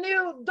with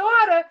renewed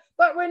daughter,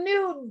 but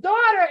renewed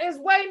daughter is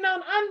waiting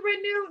on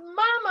unrenewed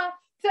mama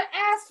to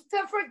ask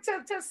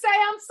to say,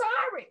 I'm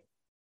sorry.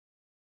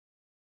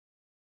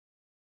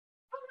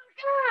 Oh my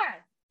God,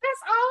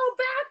 that's all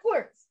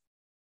backwards.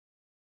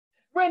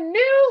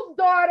 Renewed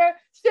daughter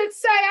should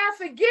say, I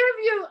forgive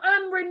you,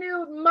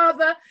 unrenewed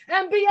mother,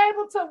 and be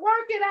able to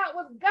work it out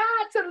with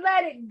God to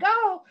let it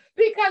go,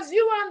 because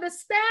you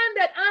understand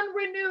that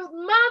unrenewed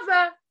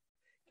mother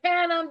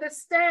can't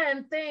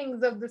understand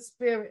things of the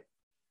spirit.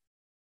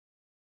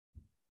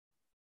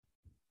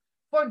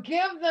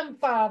 Forgive them,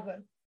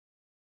 Father,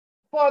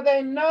 for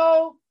they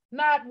know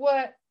not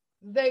what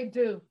they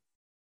do.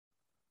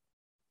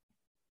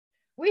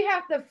 We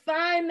have to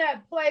find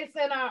that place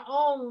in our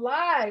own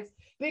lives,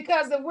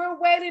 because if we're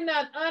waiting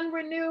on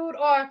unrenewed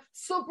or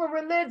super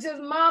religious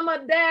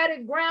mama,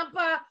 daddy,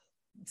 grandpa,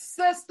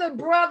 sister,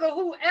 brother,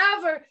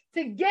 whoever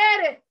to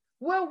get it,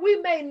 well, we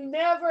may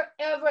never,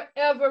 ever,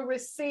 ever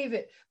receive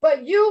it.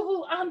 But you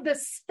who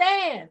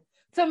understand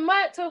to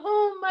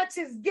whom much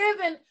is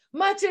given,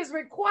 much is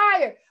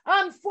required.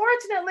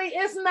 Unfortunately,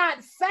 it's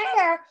not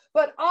fair,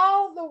 but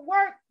all the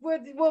work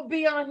will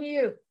be on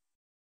you.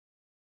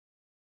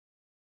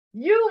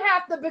 You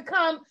have to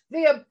become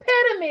the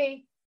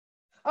epitome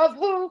of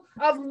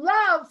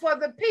love for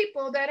the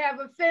people that have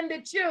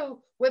offended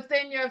you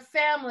within your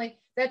family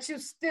that you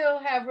still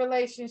have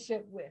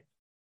relationship with.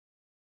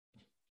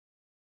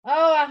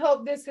 Oh, I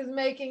hope this is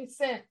making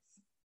sense.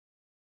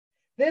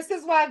 This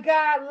is why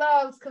God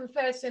loves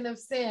confession of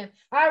sin.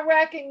 I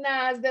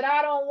recognize that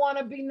I don't want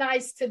to be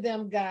nice to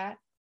them, God.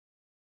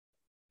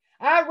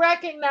 I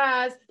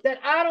recognize that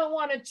I don't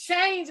want to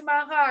change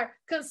my heart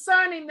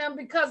concerning them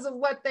because of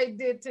what they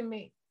did to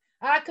me.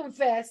 I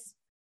confess.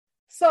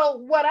 So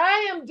what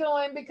I am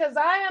doing, because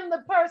I am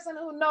the person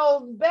who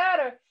knows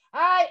better,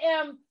 I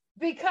am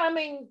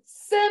becoming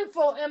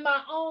sinful in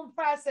my own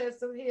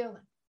process of healing.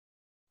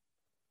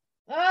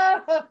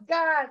 Oh,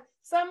 God,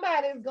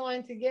 somebody's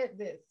going to get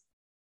this.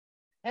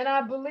 And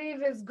I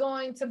believe it's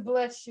going to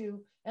bless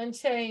you and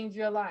change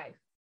your life.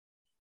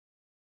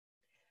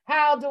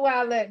 How do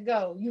I let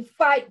go? You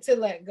fight to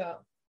let go.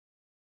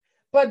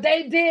 But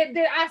they did.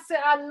 I said,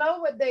 I know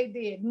what they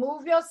did.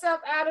 Move yourself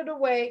out of the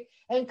way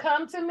and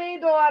come to me,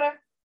 daughter.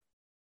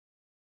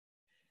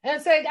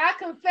 And say, I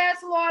confess,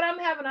 Lord, I'm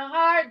having a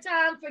hard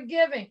time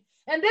forgiving.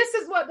 And this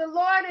is what the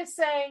Lord is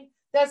saying.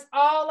 That's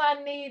all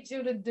I need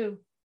you to do.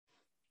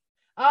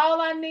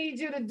 All I need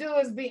you to do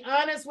is be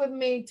honest with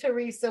me,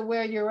 Teresa,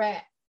 where you're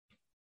at.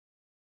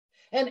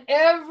 And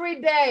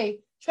every day,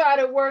 try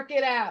to work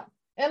it out.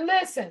 And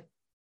listen,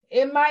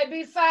 it might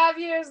be 5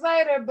 years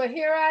later, but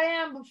here I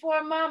am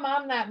before Mama.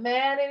 I'm not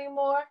mad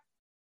anymore.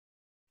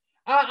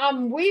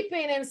 I'm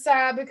weeping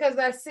inside because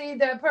I see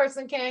that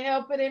person can't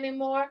help it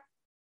anymore.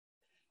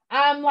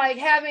 I'm like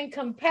having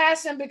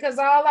compassion because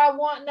all I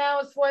want now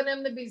is for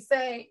them to be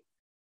saved.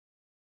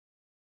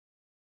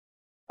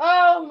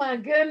 Oh my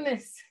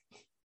goodness.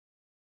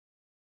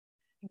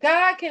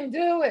 God can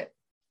do it.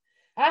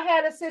 I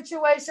had a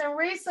situation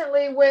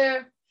recently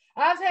where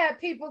I've had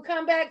people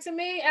come back to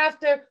me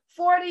after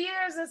 40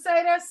 years and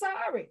say they're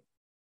sorry.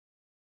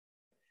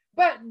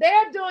 But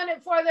they're doing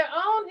it for their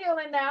own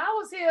healing now. I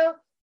was healed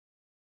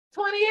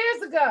 20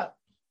 years ago.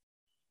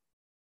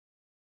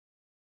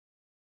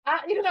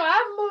 I've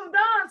moved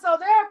on, so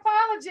their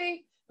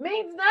apology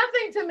means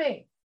nothing to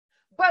me.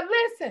 But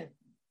listen,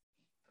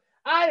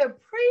 I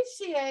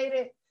appreciate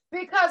it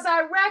because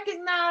I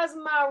recognize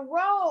my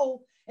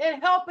role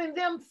in helping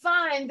them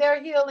find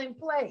their healing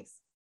place.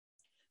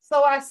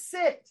 So I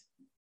sit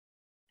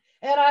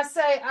and I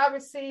say, I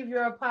receive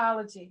your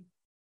apology.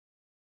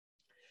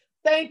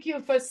 Thank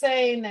you for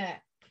saying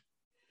that.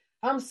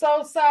 I'm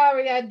so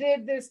sorry I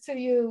did this to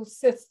you,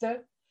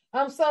 sister.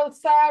 I'm so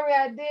sorry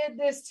I did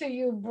this to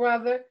you,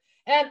 brother.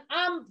 And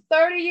I'm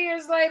 30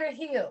 years later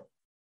healed.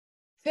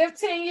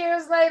 15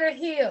 years later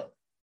healed.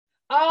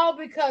 All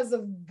because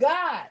of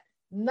God,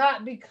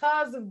 not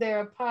because of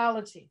their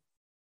apology.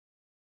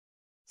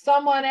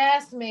 Someone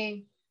asked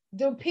me,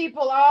 do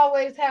people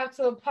always have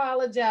to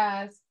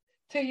apologize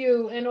to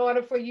you in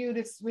order for you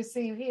to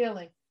receive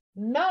healing?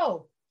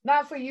 No,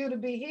 not for you to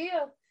be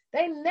healed.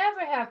 They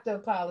never have to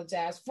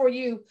apologize for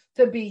you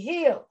to be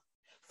healed,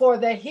 for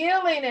the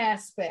healing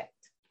aspect.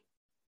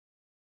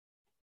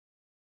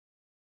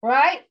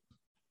 Right?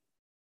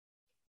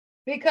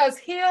 Because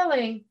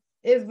healing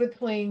is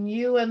between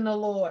you and the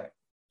Lord.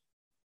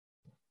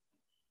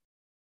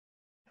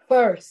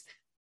 First,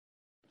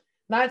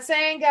 not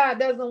saying God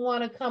doesn't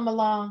want to come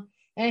along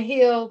and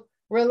heal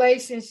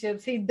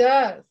relationships. He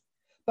does.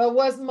 But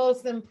what's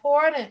most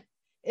important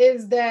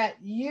is that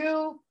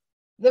you,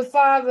 the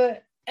Father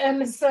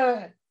and the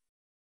Son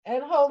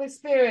and Holy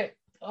Spirit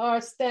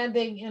are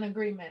standing in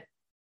agreement.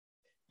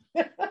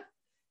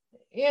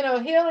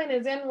 Healing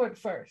is inward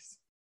first.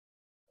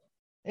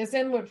 It's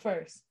inward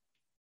first.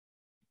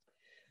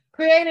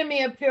 Create in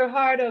me a pure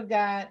heart, O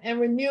God, and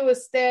renew a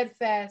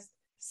steadfast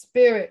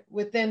spirit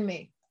within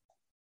me.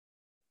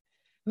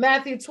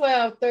 Matthew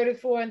 12,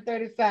 34 and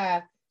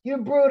 35. You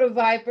brood of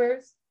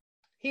vipers.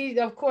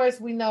 Of course,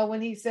 we know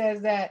when he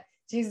says that,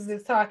 Jesus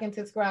is talking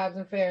to scribes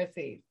and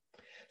Pharisees.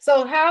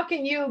 So how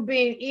can you,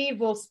 being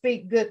evil,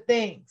 speak good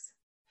things?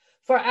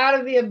 For out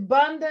of the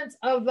abundance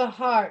of the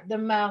heart, the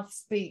mouth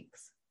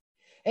speaks.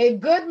 A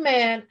good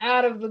man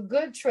out of the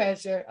good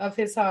treasure of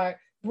his heart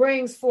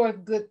brings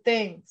forth good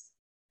things.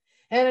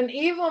 And an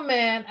evil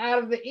man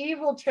out of the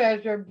evil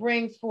treasure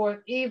brings forth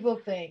evil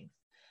things.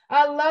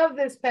 I love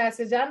this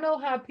passage. I know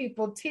how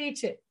people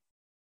teach it.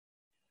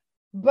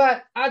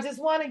 But I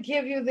just want to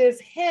give you this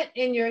hint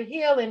in your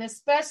healing,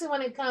 especially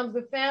when it comes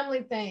to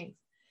family things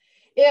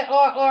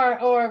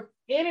or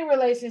any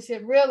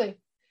relationship, really.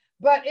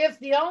 But if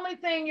the only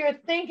thing you're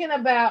thinking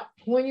about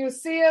when you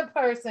see a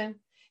person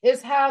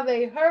is how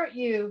they hurt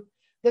you,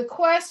 the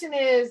question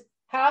is,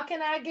 how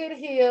can I get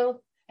healed?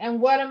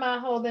 And what am I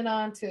holding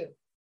on to?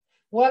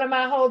 What am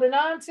I holding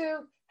on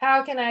to?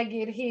 How can I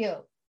get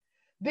healed?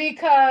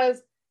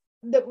 Because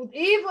the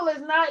evil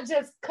is not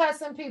just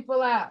cussing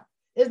people out.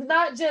 It's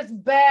not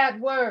just bad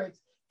words.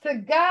 To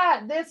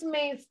God, this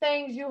means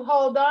things you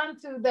hold on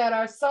to that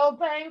are so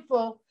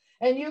painful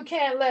and you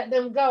can't let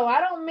them go.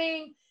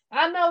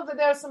 I know that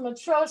there's some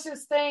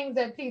atrocious things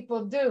that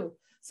people do.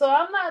 So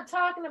I'm not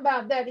talking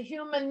about that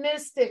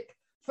humanistic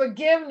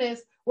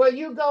forgiveness where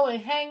you go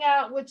and hang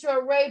out with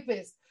your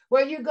rapist,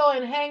 where you go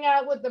and hang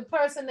out with the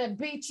person that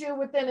beat you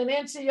within an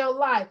inch of your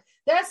life.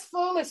 That's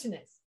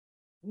foolishness.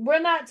 We're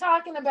not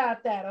talking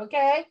about that,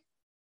 okay?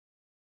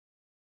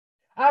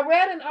 I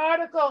read an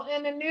article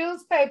in the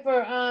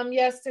newspaper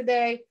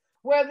yesterday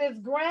where this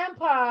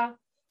grandpa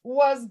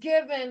was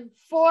given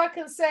 4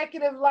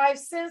 consecutive life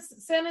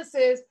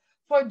sentences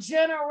for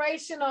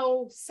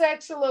generational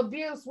sexual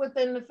abuse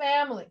within the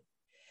family.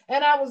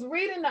 And I was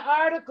reading the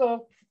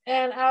article,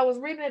 and I was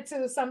reading it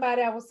to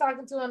somebody I was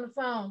talking to on the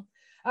phone.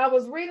 I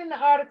was reading the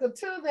article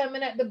to them,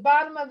 and at the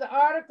bottom of the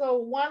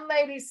article, one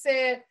lady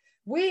said,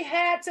 we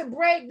had to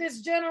break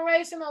this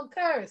generational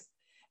curse.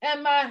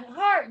 And my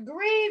heart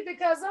grieved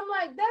because I'm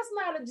like, that's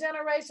not a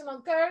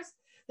generational curse.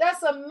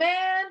 That's a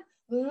man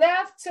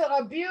left to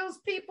abuse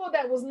people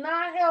that was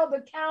not held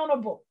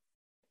accountable.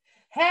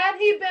 Had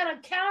he been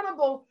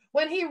accountable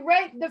when he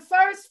raped the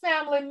first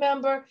family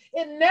member,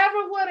 it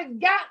never would have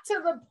got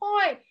to the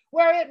point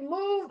where it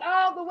moved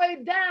all the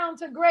way down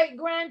to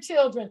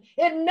great-grandchildren.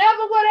 It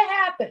never would have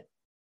happened.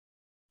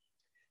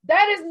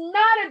 That is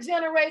not a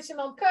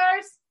generational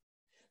curse.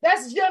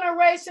 That's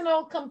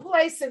generational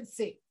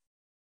complacency.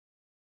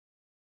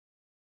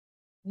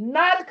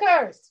 Not a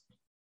curse.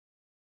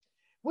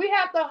 We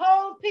have to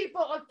hold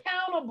people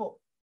accountable.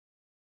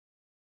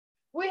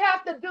 We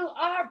have to do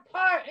our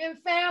part in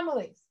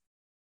families.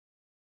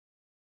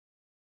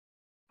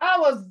 I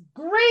was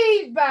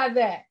grieved by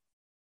that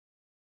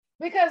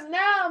because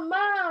now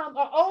mom,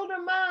 or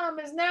older mom,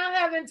 is now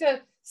having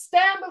to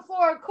stand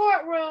before a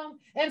courtroom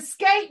and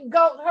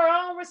scapegoat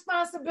her own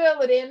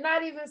responsibility and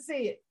not even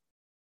see it.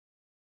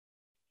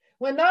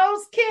 When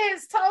those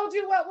kids told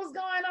you what was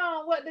going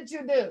on, what did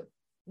you do?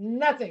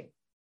 Nothing.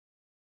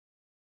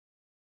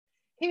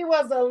 He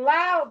was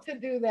allowed to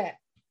do that.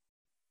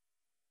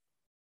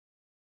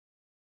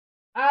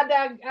 I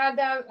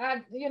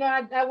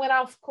went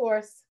off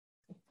course,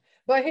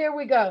 but here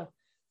we go.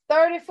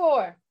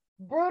 34.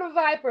 Brutal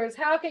vipers,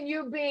 how can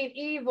you being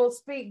evil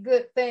speak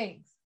good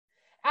things?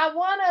 I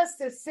want us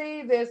to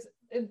see this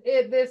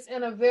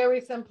in a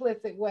very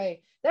simplistic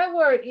way. That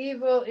word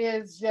evil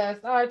is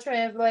just our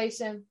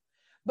translation,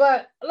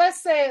 but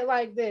let's say it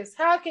like this.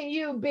 How can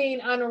you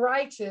being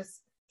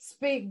unrighteous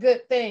speak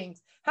good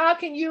things? How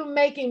can you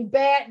making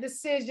bad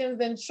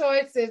decisions and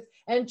choices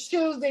and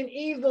choosing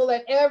evil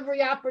at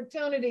every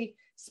opportunity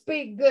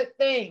speak good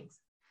things?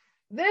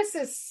 This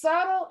is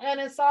subtle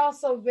and it's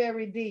also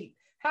very deep.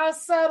 How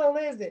subtle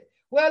is it?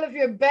 Well, if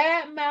you're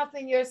bad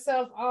mouthing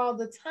yourself all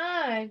the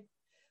time,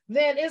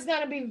 then it's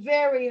going to be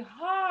very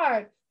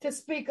hard to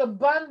speak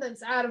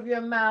abundance out of your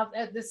mouth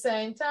at the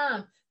same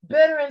time.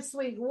 Bitter and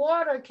sweet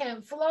water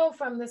can't flow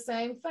from the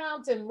same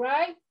fountain,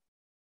 right?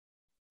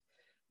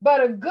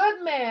 But a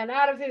good man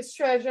out of his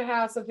treasure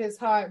house of his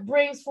heart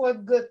brings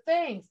forth good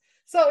things.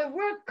 So if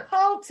we're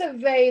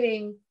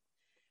cultivating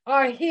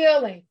our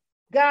healing,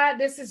 God,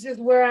 this is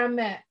just where I'm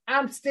at.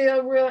 I'm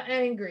still real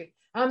angry.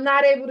 I'm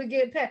not able to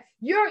get past.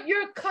 You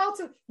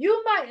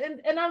might,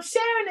 and I'm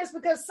sharing this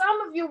because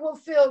some of you will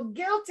feel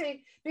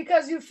guilty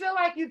because you feel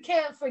like you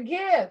can't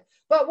forgive.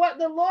 But what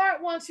the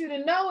Lord wants you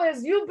to know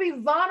is you be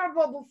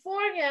vulnerable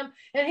before him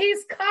and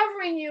he's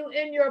covering you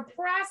in your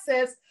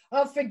process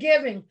of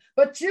forgiving.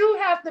 But you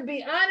have to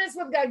be honest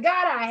with God.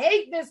 God, I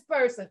hate this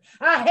person.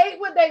 I hate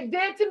what they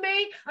did to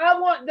me. I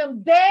want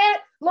them dead.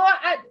 Lord,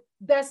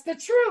 that's the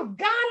truth.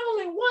 God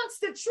only wants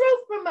the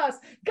truth from us.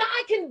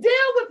 God can deal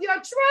with your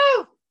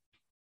truth.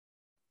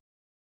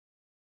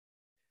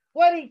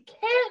 What he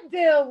can't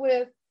deal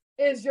with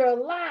is your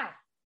lie.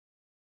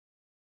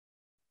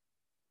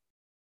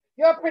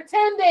 You're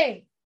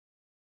pretending.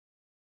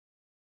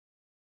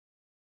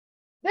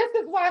 This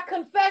is why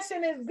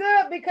confession is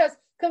good, because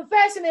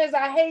confession is,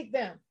 I hate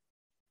them.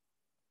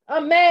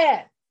 I'm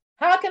mad.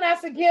 How can I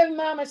forgive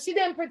mama? She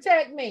didn't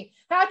protect me.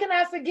 How can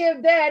I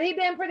forgive dad? He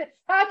didn't protect.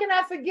 How can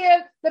I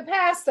forgive the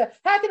pastor?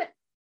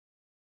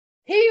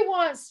 He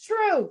wants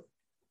truth.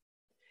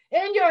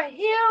 In your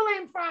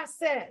healing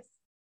process,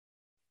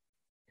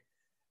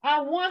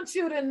 I want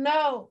you to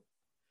know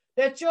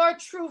that your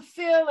true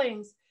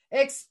feelings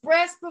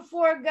expressed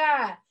before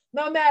God,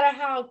 no matter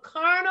how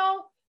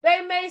carnal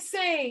they may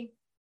seem,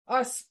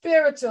 are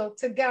spiritual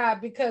to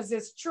God because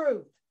it's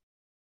truth.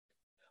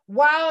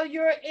 While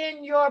you're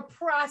in your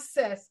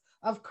process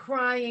of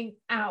crying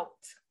out.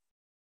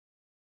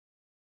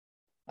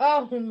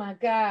 Oh my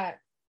God.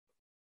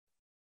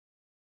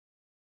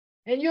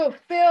 And you'll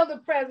feel the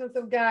presence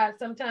of God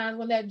sometimes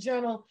when that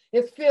journal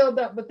is filled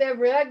up with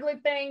every ugly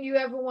thing you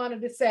ever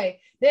wanted to say.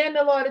 Then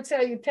the Lord will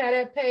tell you, tear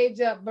that page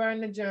up,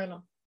 burn the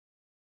journal.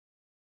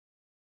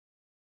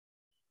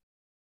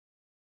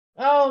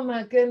 Oh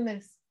my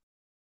goodness.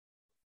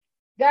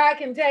 God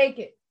can take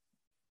it.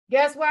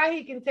 Guess why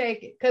he can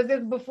take it? Because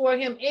it's before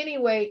him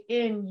anyway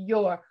in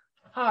your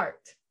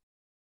heart.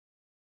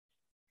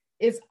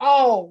 It's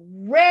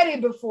already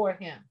before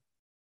him.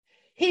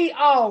 He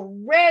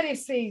already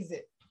sees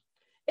it.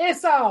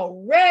 It's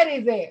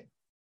already there.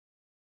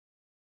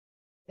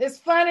 It's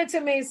funny to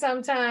me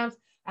sometimes.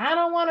 I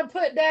don't want to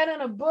put that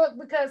in a book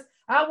because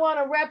I want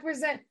to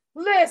represent.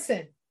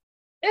 Listen,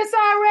 it's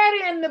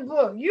already in the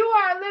book. You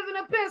are a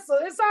living epistle.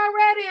 It's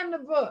already in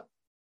the book.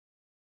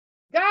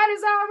 God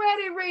is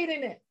already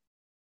reading it.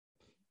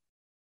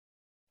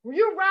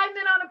 You writing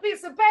it on a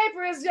piece of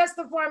paper is just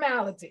a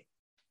formality.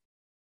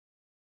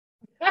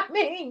 I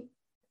mean,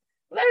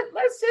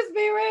 let's just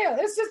be real.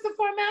 It's just a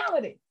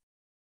formality.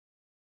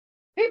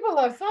 People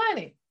are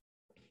funny.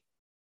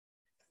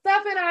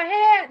 Stuff in our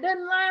head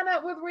doesn't line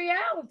up with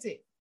reality.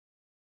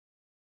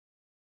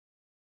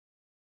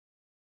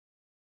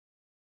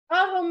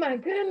 Oh my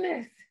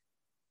goodness.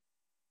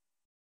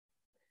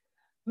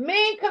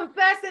 Me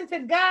confessing to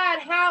God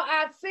how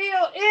I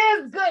feel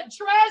is good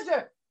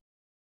treasure.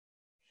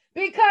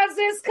 Because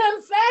it's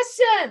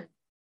confession.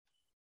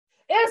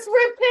 It's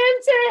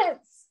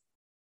repentance.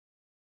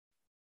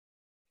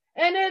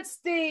 And it's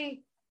the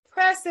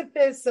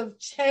precipice of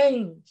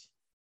change.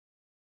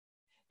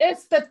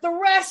 It's the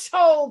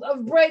threshold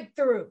of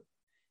breakthrough.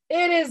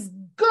 It is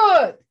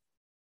good.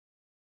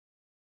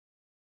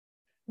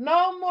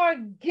 No more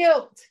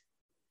guilt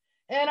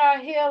in our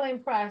healing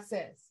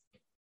process.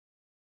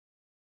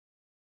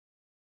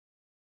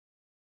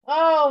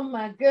 Oh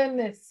my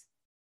goodness.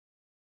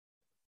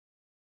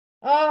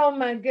 Oh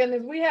my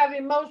goodness. We have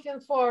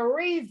emotions for a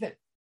reason.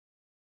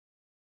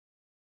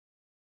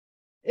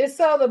 It's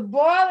so the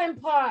boiling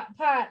pot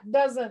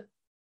doesn't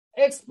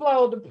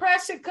explode. The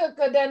pressure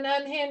cooker doesn't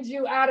unhinge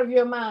you out of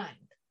your mind.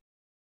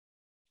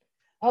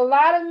 A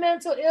lot of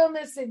mental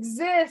illness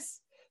exists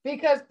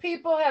because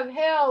people have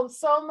held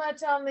so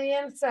much on the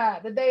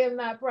inside that they have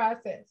not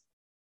processed.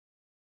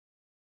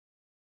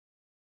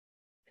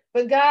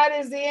 But God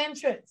is the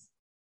entrance.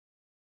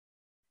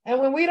 And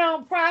when we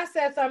don't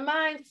process, our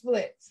mind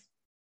splits.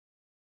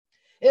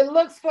 It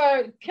looks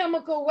for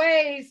chemical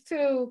ways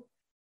to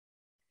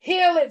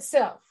heal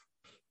itself.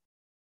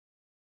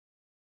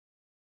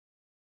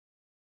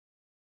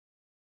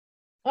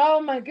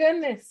 Oh my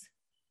goodness.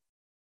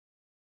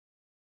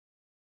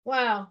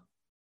 Wow.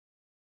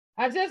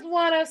 I just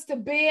want us to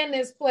be in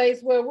this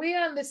place where we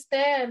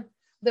understand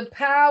the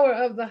power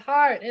of the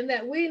heart and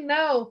that we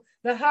know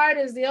the heart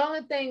is the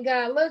only thing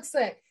God looks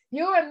at.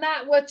 You are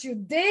not what you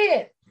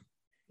did.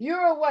 You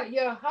are what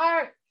your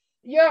heart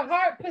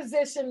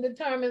position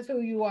determines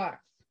who you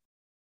are.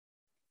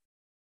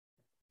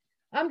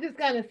 I'm just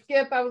going to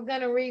skip. I was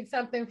going to read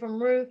something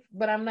from Ruth,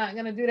 but I'm not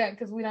going to do that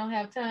because we don't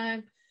have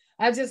time.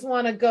 I just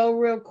want to go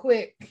real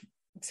quick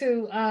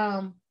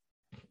to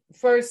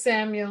First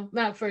Samuel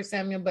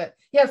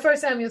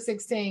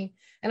 16.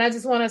 And I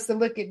just want us to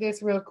look at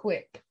this real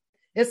quick.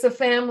 It's a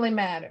family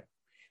matter.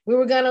 We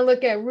were going to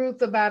look at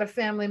Ruth about a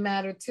family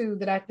matter too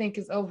that I think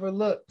is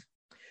overlooked.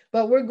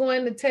 But we're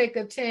going to take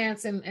a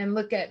chance and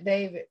look at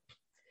David.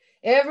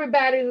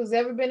 Everybody who's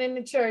ever been in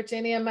the church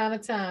any amount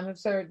of time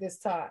has heard this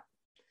taught.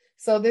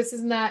 So this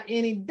is not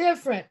any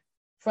different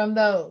from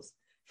those.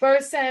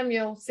 1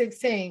 Samuel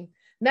 16.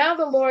 Now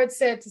the Lord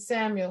said to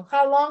Samuel,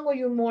 how long will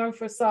you mourn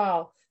for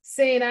Saul,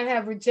 seeing I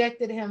have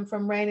rejected him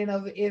from reigning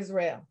over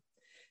Israel?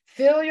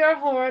 Fill your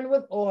horn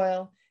with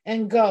oil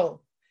and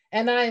go.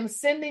 And I am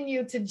sending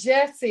you to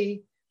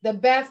Jesse the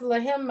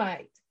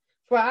Bethlehemite,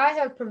 for I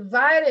have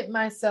provided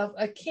myself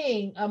a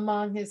king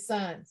among his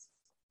sons.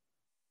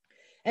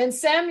 And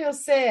Samuel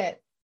said,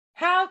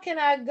 how can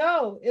I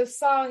go? If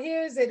Saul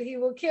hears it, he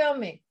will kill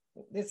me.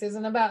 This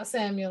isn't about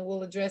Samuel.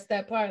 We'll address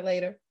that part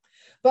later.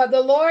 But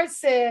the Lord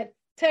said,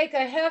 take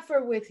a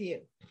heifer with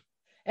you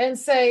and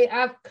say,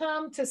 I've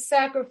come to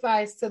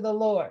sacrifice to the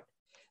Lord.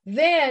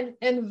 Then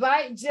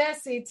invite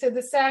Jesse to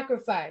the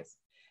sacrifice,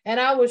 and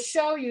I will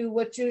show you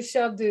what you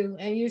shall do,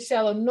 and you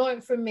shall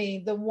anoint for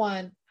me the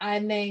one I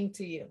name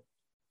to you.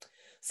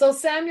 So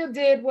Samuel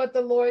did what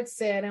the Lord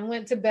said and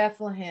went to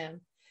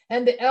Bethlehem.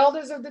 And the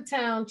elders of the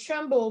town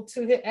trembled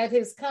at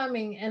his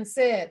coming and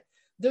said,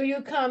 do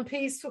you come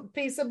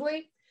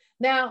peaceably?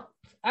 Now,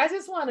 I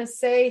just want to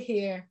say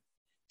here,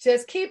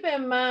 just keep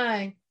in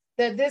mind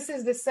that this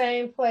is the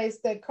same place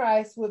that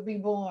Christ would be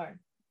born.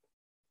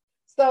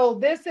 So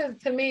this is,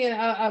 to me,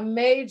 a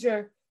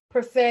major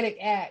prophetic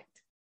act.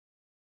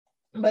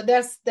 But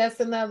that's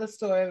another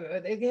story.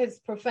 It is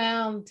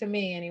profound to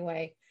me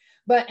anyway.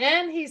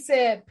 And he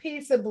said,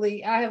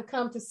 peaceably, I have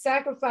come to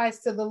sacrifice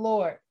to the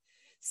Lord.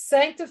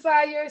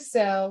 Sanctify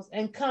yourselves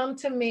and come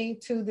to me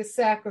to the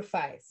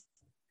sacrifice.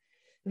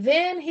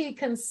 Then he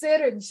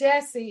considered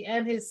Jesse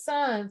and his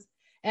sons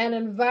and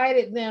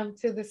invited them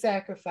to the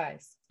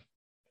sacrifice.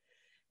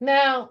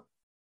 Now,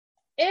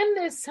 in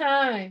this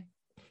time,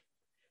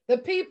 the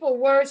people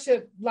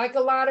worship like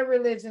a lot of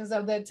religions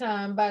of that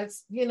time by,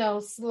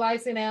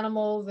 slicing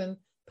animals and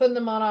putting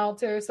them on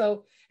altars.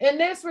 So in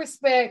this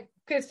respect,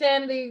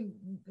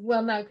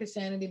 not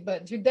Christianity,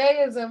 but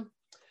Judaism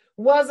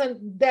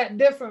wasn't that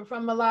different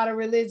from a lot of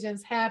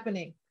religions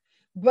happening.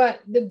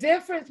 But the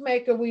difference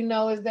maker we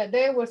know is that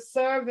they were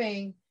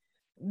serving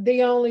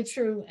the only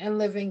true and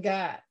living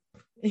God.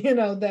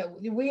 That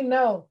we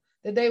know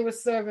that they were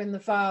serving the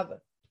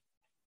Father.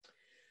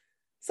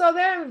 So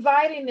they're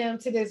inviting them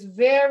to this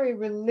very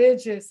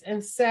religious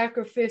and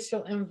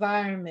sacrificial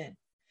environment.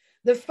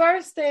 The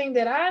first thing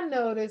that I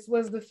noticed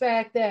was the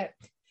fact that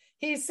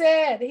he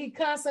said he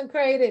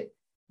consecrated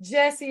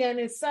Jesse and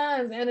his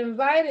sons and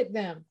invited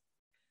them.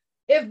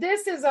 If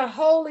this is a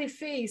holy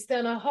feast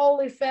and a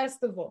holy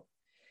festival,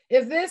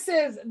 if this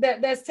is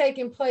that's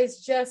taking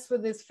place just for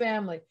this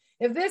family,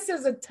 if this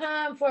is a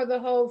time for the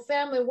whole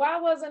family,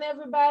 why wasn't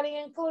everybody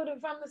included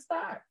from the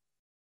start?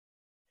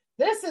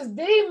 This is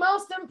the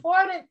most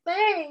important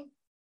thing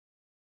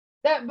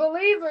that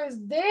believers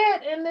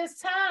did in this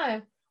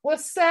time,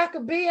 was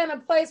be in a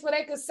place where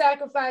they could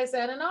sacrifice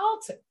at an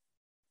altar.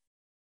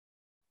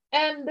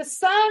 And the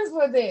sons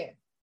were there,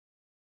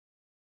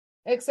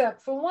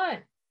 except for one.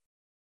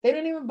 They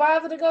didn't even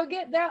bother to go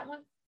get that one.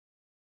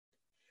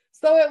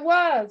 So it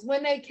was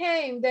when they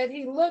came that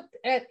he looked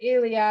at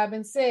Eliab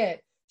and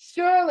said,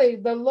 surely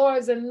the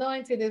Lord's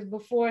anointed is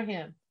before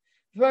him.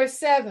 Verse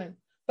 7,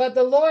 but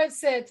the Lord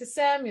said to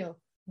Samuel,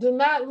 do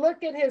not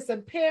look at his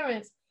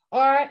appearance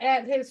or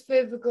at his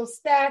physical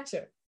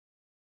stature.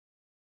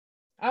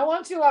 I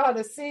want you all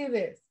to see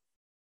this.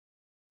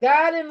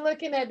 God isn't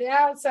looking at the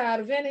outside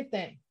of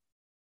anything.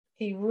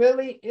 He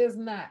really is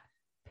not.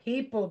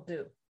 People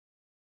do.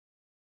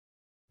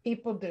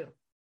 People do.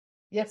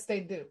 Yes, they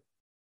do.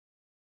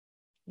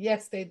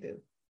 Yes, they do.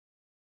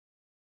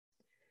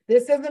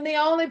 This isn't the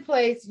only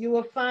place you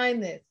will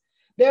find this.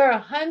 There are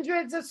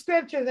hundreds of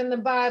scriptures in the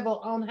Bible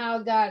on how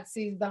God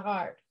sees the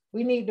heart.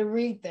 We need to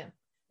read them.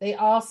 They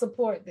all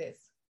support this.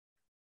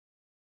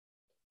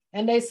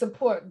 And they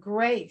support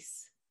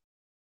grace.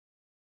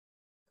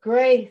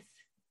 Grace.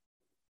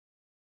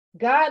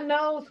 God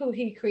knows who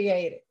he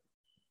created.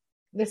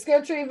 The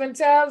scripture even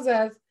tells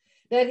us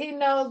that he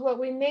knows what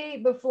we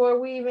need before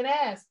we even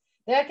ask.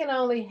 That can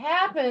only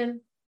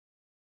happen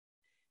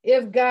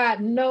if God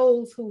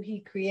knows who he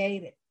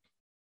created.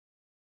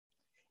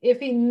 If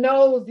he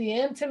knows the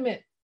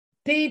intimate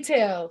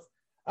details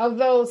of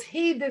those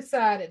he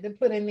decided to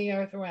put in the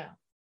earth realm.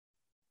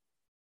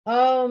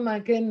 Oh my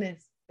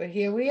goodness. But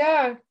here we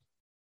are.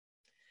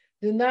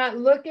 Do not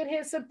look at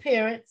his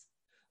appearance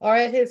or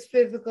at his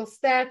physical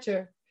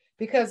stature,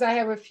 because I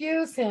have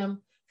refused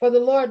him. For the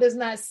Lord does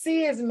not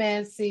see as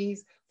man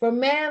sees. For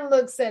man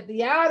looks at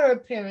the outer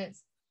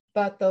appearance,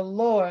 but the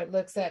Lord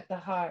looks at the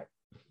heart.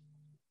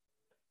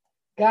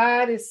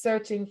 God is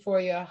searching for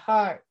your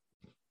heart,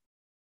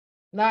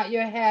 not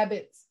your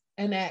habits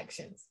and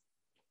actions.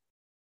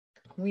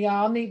 We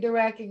all need to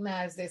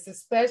recognize this,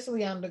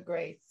 especially under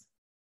grace.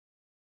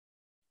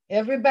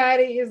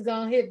 Everybody is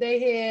going to hit their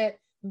head,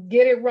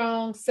 get it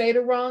wrong, say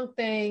the wrong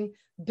thing,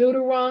 do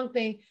the wrong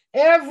thing.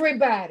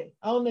 Everybody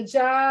on the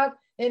job,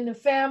 in the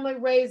family,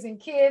 raising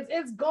kids,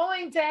 it's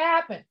going to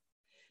happen.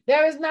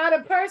 There is not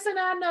a person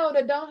I know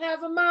that don't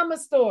have a mama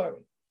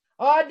story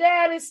or a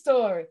daddy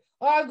story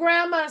or a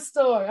grandma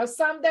story or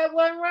something that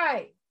wasn't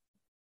right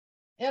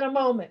in a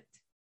moment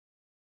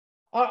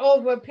or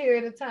over a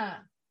period of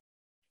time.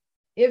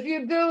 If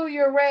you do,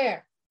 you're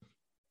rare.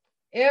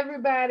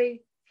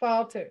 Everybody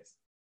falters.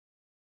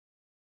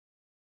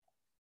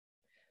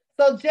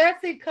 So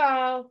Jesse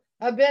called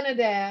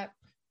Abinadab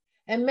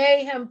and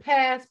made him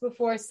pass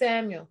before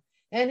Samuel.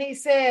 And he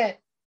said,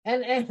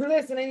 and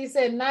listen, and he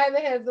said, neither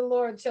has the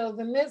Lord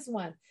chosen this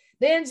one.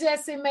 Then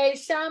Jesse made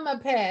Shammah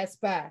pass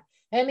by.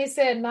 And he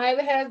said,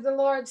 neither has the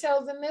Lord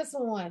chosen this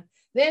one.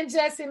 Then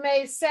Jesse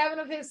made 7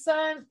 of his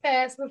sons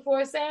pass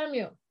before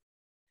Samuel.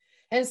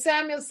 And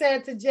Samuel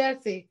said to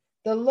Jesse,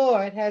 the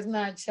Lord has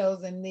not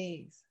chosen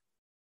these.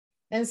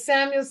 And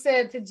Samuel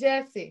said to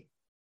Jesse,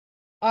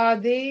 are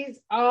these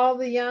all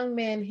the young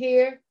men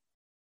here?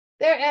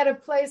 They're at a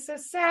place of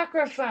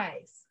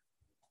sacrifice.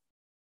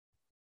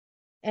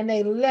 And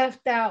they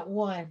left out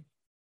one.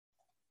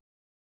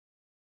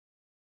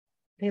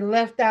 They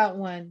left out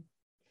one.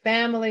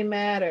 Family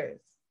matters.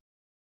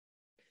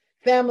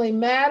 Family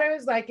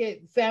matters like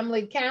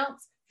family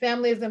counts.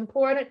 Family is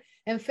important.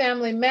 And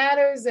family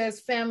matters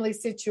as family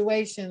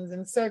situations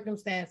and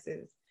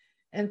circumstances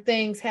and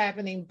things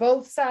happening.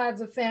 Both sides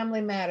of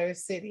family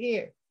matters sit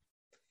here.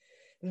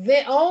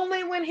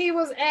 Only when he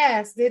was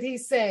asked did he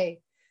say,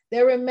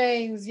 there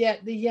remains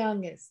yet the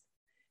youngest.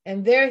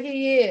 And there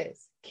he is,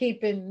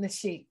 keeping the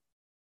sheep.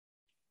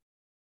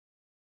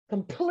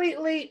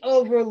 Completely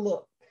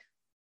overlooked.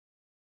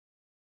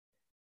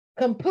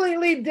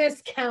 Completely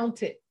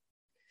discounted.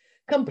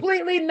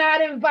 Completely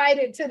not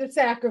invited to the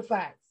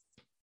sacrifice.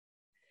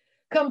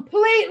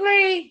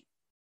 Completely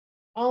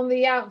on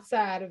the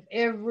outside of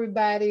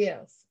everybody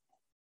else.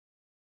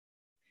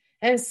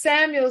 And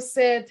Samuel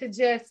said to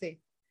Jesse,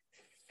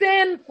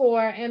 send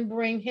for and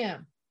bring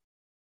him,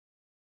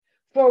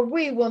 for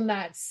we will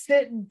not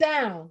sit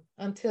down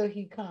until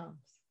he comes.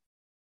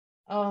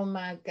 Oh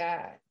my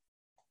God.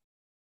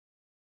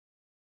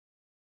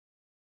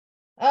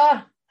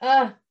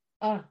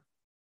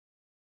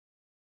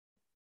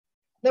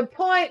 The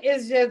point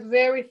is just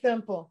very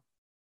simple.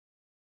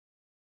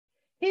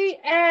 He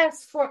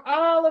asked for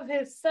all of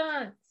his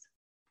sons,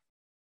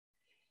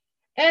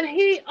 and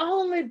he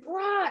only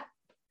brought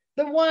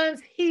the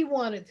ones he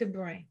wanted to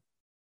bring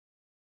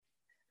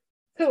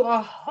to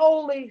a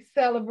holy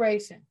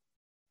celebration.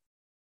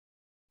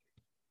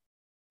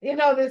 You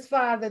know, this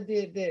father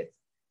did this.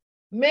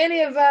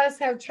 Many of us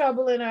have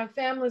trouble in our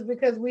families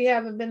because we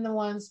haven't been the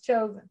ones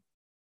chosen,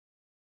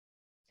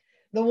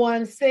 the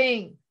ones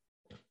seen,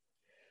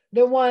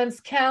 the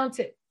ones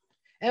counted.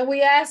 And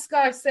we ask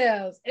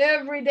ourselves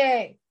every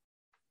day,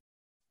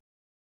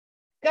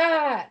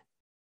 God,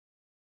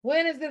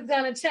 when is this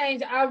going to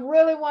change? I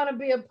really want to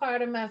be a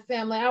part of my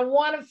family. I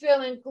want to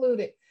feel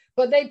included,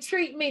 but they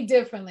treat me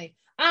differently.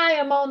 I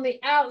am on the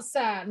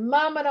outside.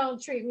 Mama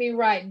don't treat me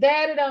right.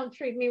 Daddy don't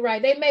treat me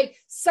right. They make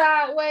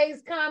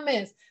sideways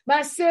comments.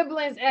 My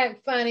siblings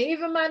act funny.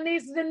 Even my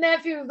nieces and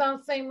nephews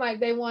don't seem like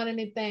they want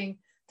anything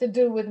to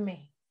do with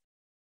me.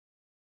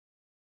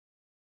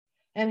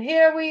 And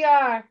here we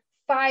are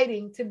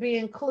fighting to be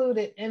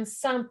included in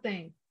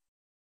something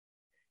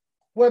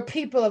where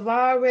people have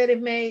already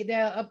made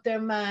up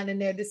their mind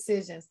and their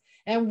decisions.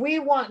 And we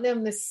want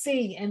them to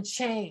see and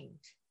change.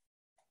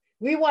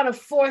 We want to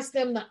force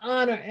them to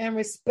honor and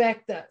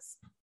respect us.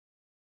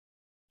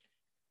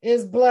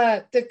 Is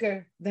blood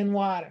thicker than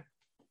water?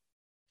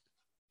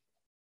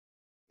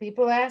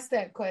 People ask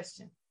that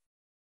question.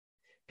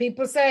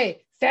 People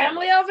say,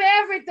 family over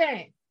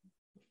everything.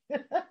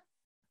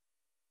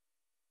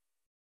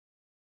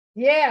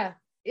 Yeah,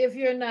 if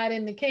you're not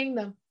in the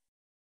kingdom,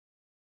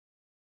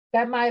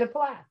 that might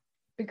apply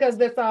because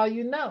that's all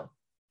you know.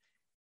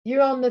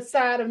 You're on the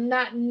side of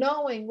not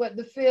knowing what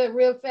the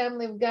real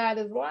family of God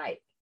is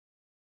like.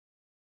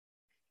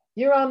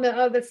 You're on the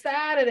other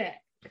side of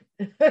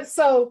that.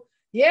 So,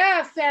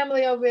 yeah,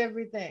 family over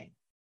everything.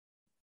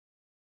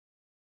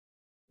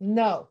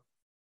 No.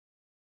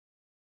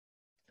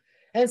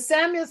 And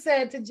Samuel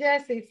said to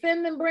Jesse,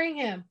 send and bring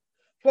him,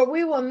 for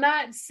we will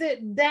not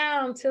sit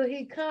down till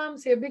he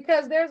comes here,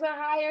 because there's a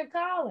higher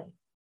calling.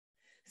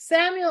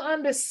 Samuel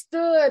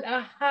understood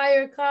a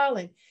higher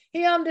calling.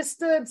 He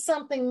understood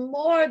something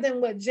more than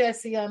what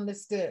Jesse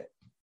understood.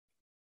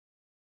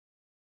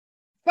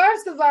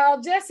 First of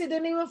all, Jesse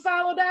didn't even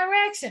follow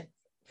direction.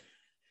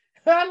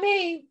 I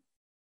mean,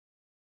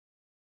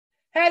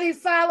 had he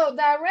followed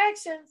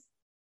directions,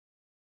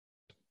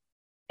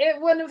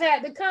 it wouldn't have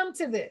had to come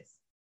to this.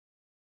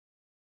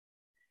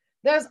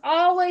 There's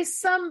always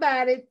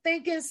somebody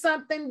thinking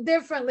something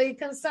differently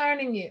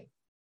concerning you.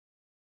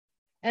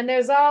 And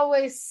there's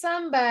always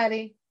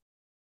somebody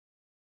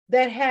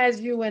that has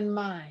you in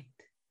mind.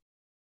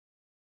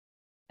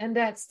 And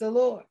that's the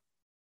Lord.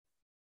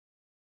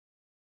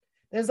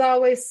 There's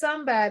always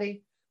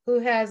somebody who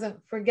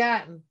hasn't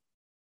forgotten.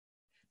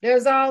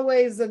 There's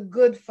always a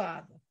good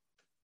Father.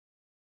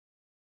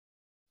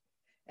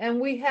 And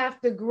we have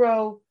to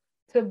grow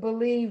to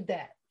believe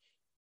that.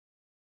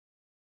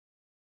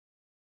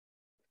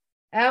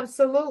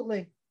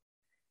 Absolutely.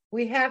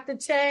 We have to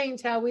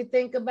change how we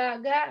think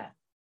about God.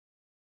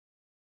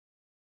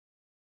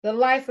 The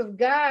life of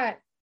God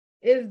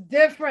is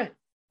different.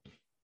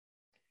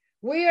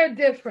 We are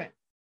different.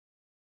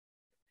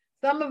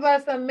 Some of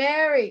us are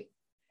married,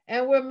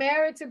 and we're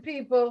married to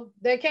people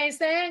that can't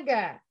stand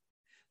God.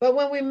 But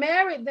when we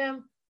married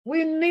them,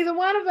 neither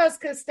one of us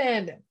could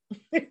stand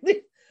him.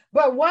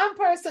 But one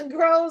person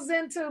grows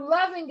into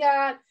loving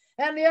God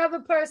and the other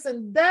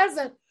person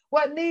doesn't.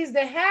 What needs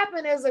to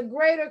happen is a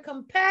greater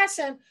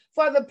compassion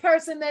for the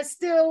person that's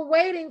still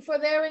waiting for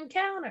their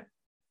encounter.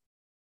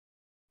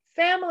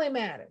 Family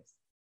matters.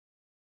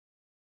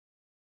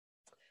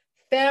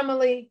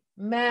 Family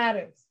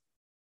matters.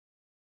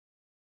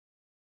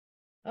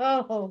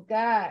 Oh,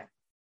 God.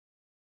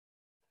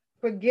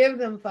 Forgive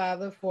them,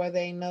 Father, for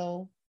they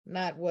know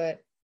not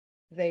what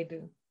they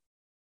do.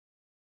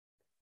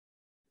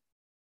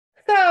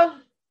 So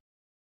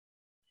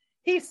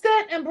he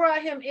sent and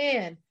brought him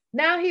in.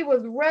 Now he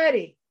was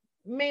ready,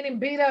 meaning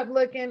beat up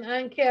looking,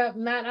 unkept,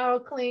 not all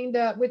cleaned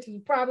up, which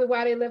is probably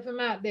why they left him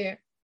out there.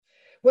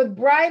 With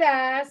bright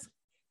eyes,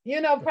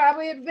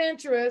 probably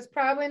adventurous,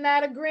 probably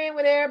not agreeing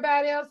with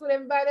everybody else, what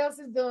everybody else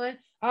is doing,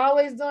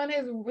 always doing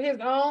his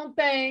own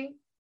thing.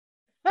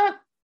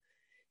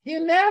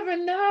 You never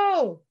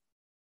know.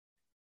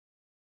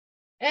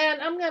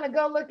 And I'm going to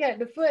go look at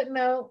the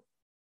footnote.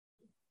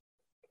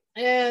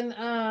 And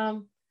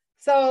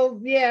so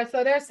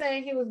they're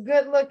saying he was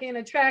good looking,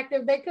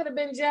 attractive. They could have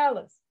been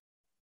jealous.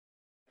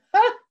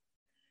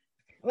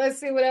 Let's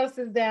see what else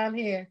is down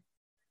here.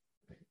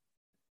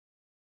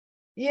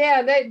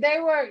 Yeah, they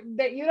were,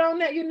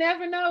 you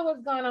never know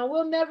what's going on.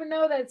 We'll never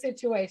know that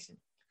situation.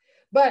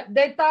 But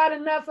they thought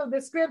enough of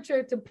the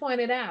scripture to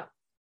point it out.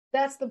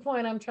 That's the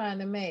point I'm trying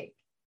to make.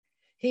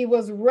 He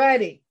was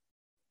ready.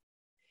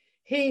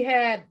 He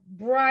had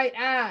bright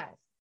eyes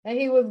and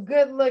he was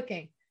good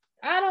looking.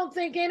 I don't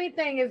think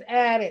anything is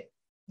added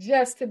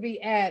just to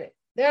be added.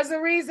 There's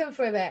a reason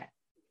for that.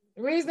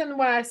 The reason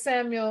why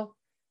Samuel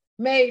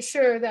made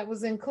sure that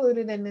was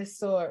included in this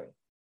story.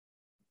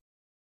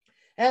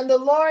 And the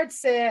Lord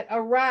said,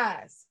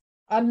 arise,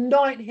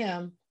 anoint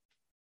him,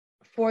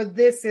 for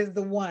this is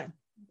the one.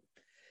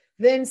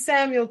 Then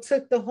Samuel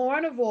took the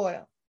horn of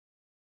oil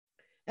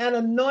and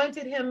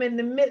anointed him in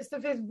the midst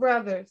of his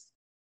brothers.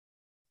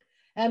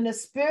 And the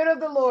Spirit of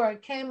the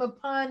Lord came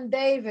upon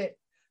David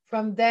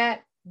from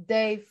that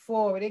day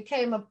forward. It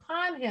came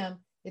upon him.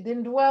 It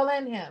didn't dwell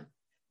in him.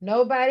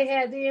 Nobody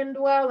had the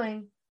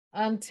indwelling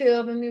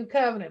until the new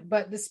covenant,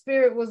 but the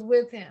Spirit was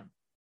with him,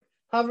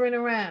 hovering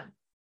around.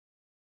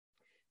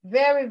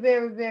 Very,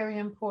 very, very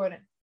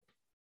important.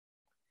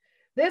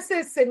 This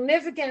is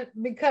significant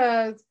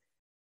because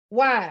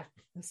why?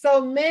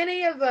 So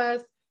many of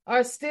us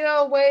are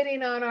still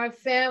waiting on our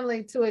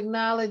family to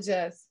acknowledge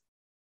us.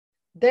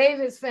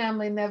 David's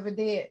family never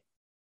did.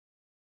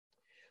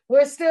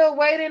 We're still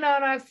waiting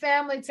on our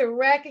family to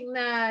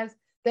recognize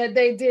that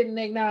they didn't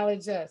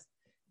acknowledge us.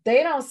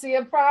 They don't see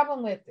a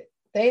problem with it.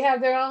 They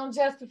have their own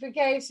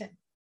justification.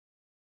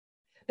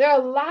 There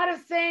are a lot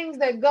of things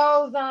that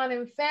goes on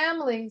in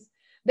families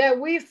that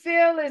we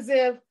feel as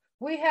if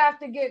we have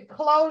to get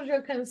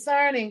closure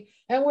concerning,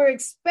 and we're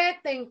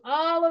expecting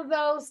all of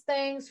those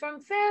things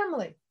from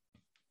family.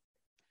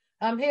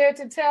 I'm here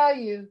to tell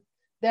you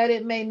that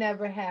it may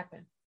never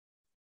happen.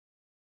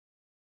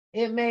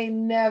 It may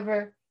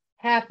never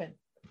happen.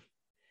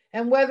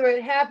 And whether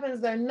it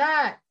happens or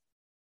not,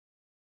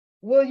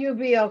 will you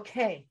be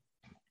okay?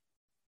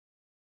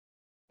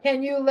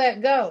 Can you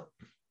let go?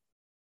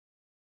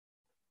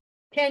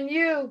 Can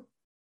you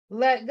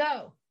let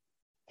go?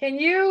 Can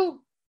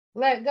you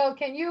let go?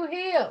 Can you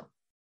heal?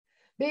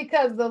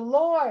 Because the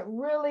Lord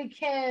really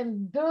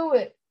can do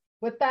it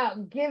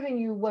without giving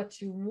you what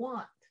you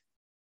want.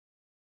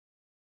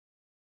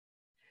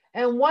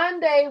 And one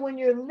day when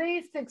you're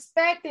least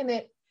expecting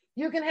it,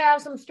 you can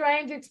have some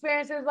strange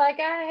experiences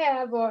like I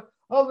have, or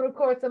over the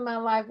course of my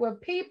life, where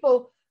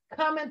people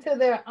come into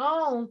their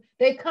own,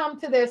 they come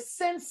to their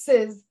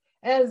senses,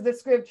 as the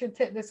scripture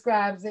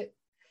describes it.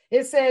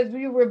 It says,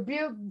 you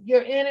rebuke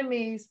your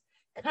enemies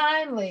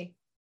kindly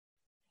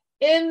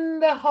in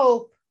the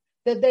hope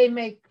that they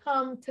may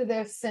come to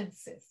their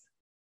senses.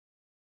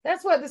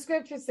 That's what the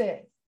scripture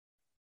says.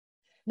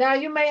 Now,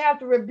 you may have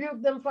to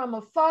rebuke them from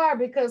afar,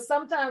 because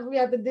sometimes we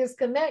have to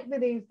disconnect to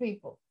these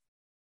people.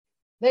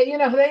 They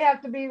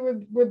have to be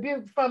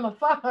rebuked from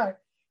afar.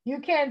 You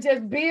can't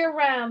just be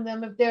around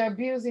them if they're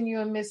abusing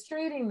you and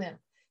mistreating them.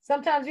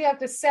 Sometimes you have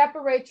to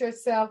separate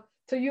yourself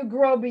till you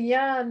grow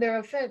beyond their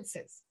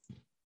offenses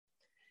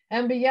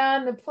and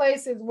beyond the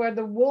places where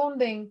the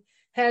wounding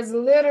has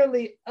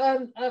literally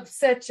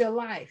upset your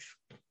life.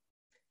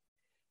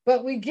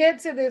 But we get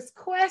to this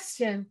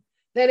question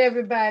that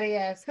everybody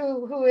asks,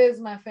 who is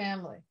my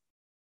family?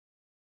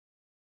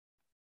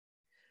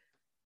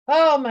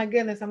 Oh my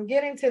goodness, I'm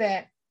getting to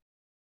that.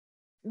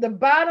 The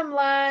bottom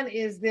line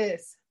is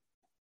this.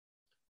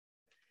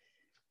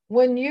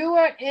 When you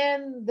are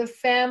in the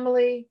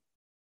family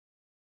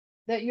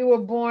that you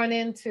were born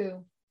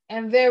into,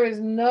 and there is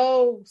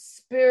no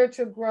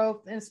spiritual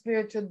growth and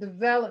spiritual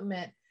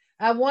development,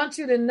 I want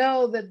you to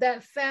know that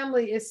that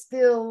family is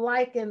still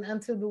likened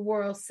unto the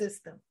world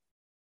system.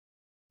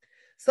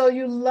 So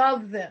you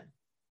love them.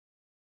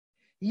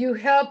 You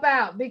help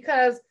out,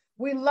 because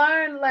we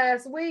learned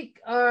last week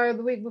or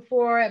the week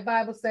before at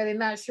Bible study,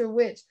 not sure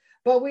which,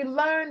 but we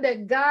learned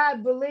that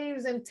God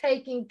believes in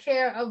taking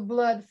care of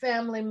blood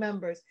family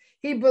members.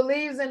 He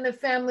believes in the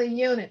family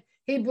unit.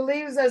 He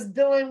believes us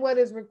doing what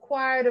is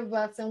required of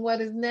us and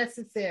what is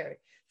necessary.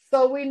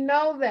 So we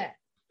know that.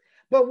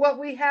 But what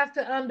we have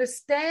to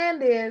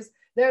understand is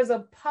there's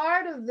a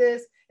part of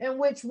this in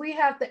which we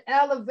have to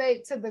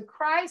elevate to the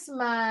Christ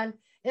mind,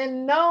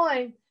 in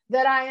knowing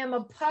that I am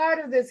a part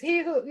of this.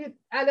 That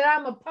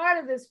I'm a part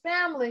of this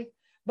family,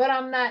 but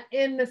I'm not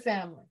in the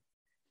family.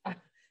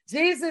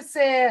 Jesus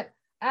said,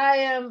 I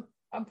am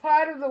a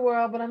part of the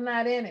world, but I'm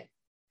not in it.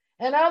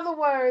 In other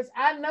words,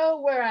 I know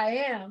where I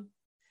am,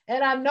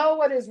 and I know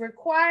what is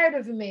required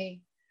of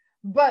me,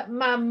 but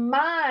my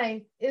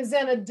mind is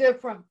in a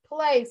different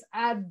place.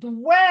 I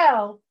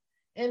dwell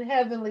in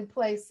heavenly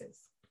places.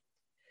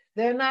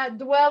 They're not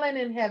dwelling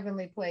in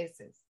heavenly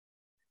places.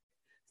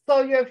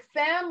 So your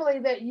family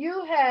that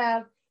you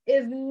have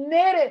is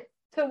knitted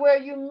to where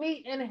you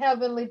meet in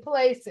heavenly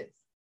places.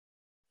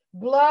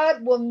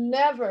 Blood will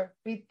never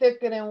be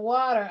thicker than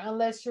water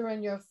unless you're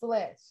in your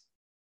flesh.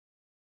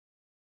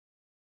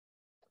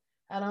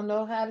 I don't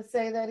know how to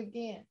say that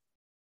again.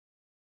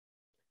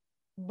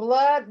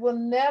 Blood will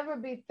never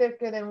be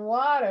thicker than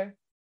water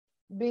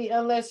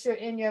unless you're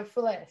in your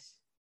flesh.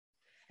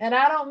 And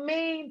I don't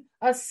mean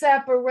a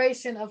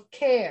separation of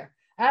care.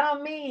 I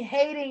don't mean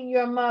hating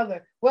your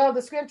mother. Well,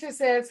 the scripture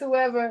says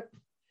whoever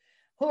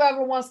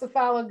wants to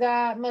follow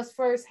God must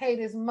first hate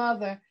his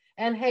mother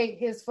and hate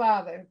his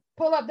father.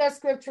 Pull up that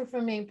scripture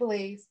for me,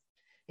 please,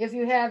 if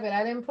you have it.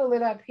 I didn't pull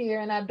it up here,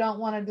 and I don't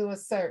want to do a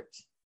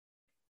search.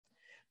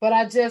 But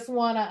I just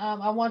want to,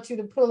 I want you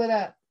to pull it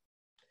up,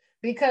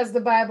 because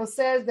the Bible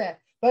says that.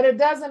 But it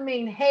doesn't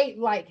mean hate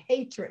like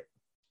hatred.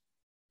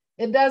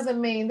 It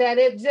doesn't mean that.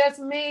 It just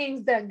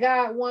means that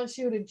God wants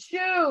you to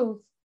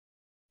choose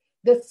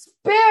the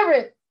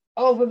spirit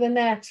over the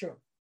natural.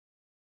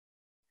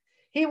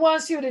 He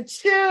wants you to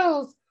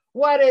choose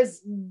what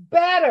is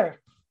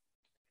better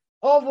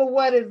over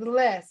what is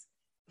less.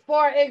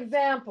 For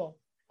example,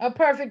 a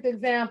perfect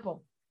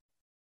example.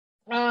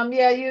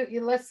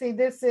 Let's see,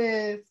 this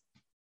is,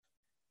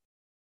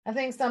 I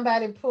think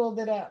somebody pulled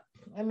it up.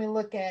 Let me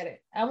look at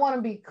it. I want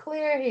to be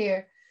clear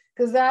here,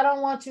 because I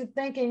don't want you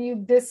thinking you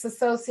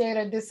disassociate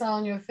or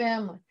disown your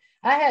family.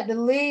 I had to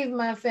leave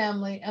my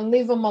family and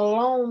leave them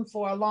alone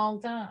for a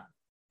long time.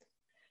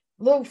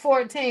 Luke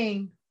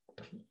 14,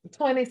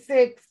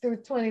 26 through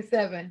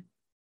 27.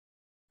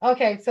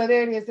 Okay, so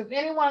there it is. If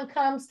anyone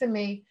comes to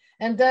me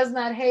and does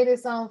not hate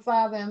his own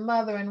father and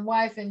mother and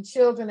wife and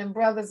children and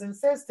brothers and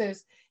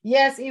sisters,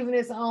 yes, even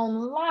his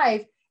own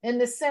life, in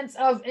the sense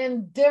of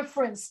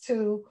indifference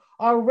to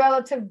or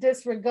relative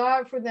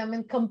disregard for them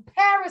in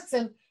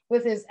comparison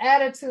with his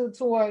attitude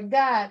toward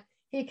God,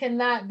 he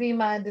cannot be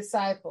my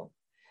disciple.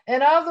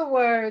 In other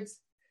words,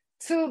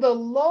 to the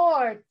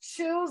Lord,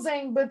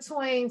 choosing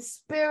between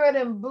spirit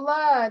and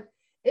blood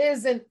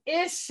is an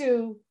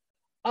issue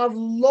of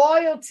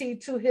loyalty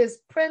to his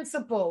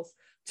principles,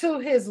 to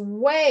his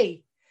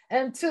way,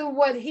 and to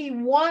what he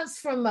wants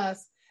from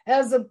us,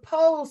 as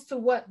opposed to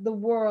what the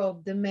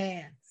world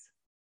demands.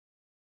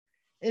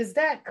 Is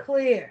that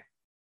clear?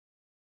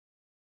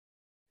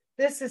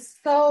 This is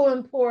so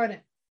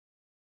important,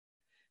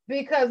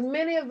 because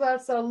many of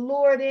us are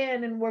lured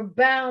in and we're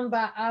bound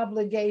by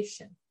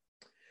obligation.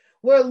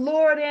 We're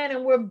lured in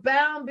and we're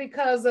bound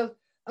because of,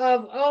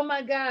 oh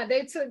my God,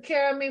 they took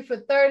care of me for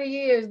 30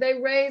 years.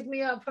 They raised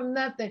me up from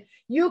nothing.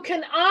 You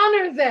can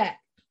honor that,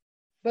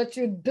 but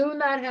you do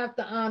not have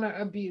to honor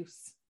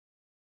abuse.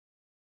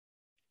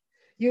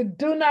 You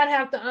do not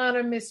have to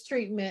honor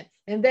mistreatment.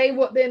 And I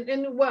want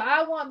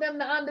them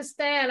to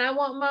understand, I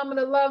want mama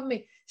to love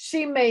me.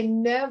 She may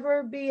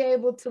never be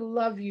able to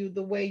love you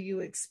the way you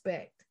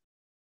expect.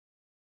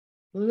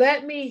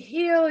 Let me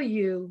heal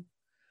you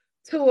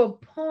to a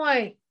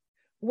point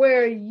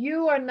where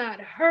you are not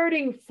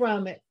hurting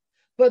from it,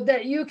 but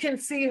that you can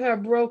see her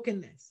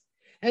brokenness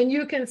and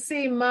you can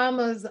see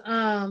mama's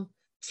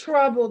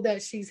trouble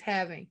that she's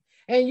having.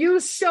 and you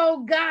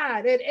show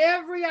God at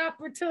every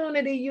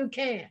opportunity you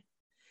can.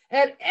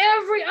 At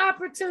every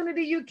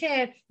opportunity you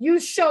can, you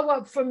show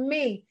up for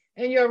me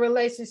in your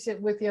relationship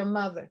with your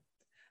mother.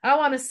 I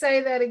want to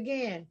say that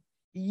again.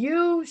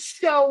 You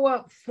show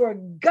up for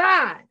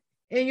God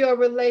in your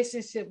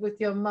relationship with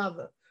your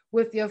mother,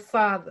 with your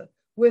father,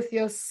 with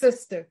your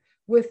sister,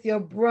 with your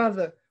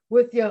brother,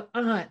 with your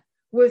aunt,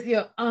 with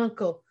your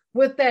uncle,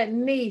 with that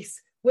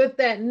niece, with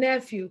that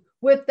nephew,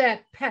 with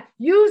that pet.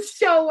 You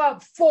show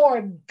up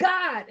for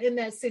God in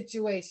that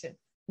situation,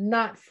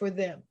 not for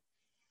them.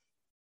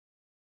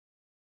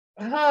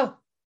 Oh,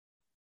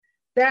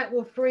 that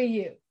will free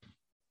you.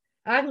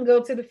 I can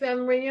go to the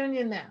family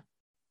reunion now.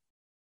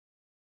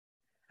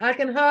 I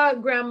can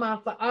hug grandma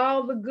for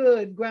all the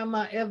good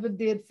grandma ever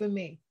did for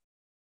me.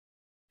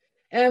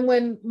 And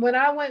when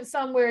I went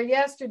somewhere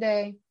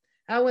yesterday,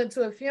 I went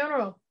to a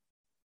funeral,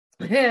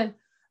 and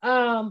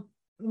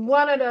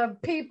one of the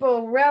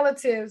people,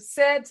 relatives,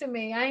 said to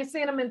me, I ain't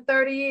seen them in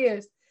 30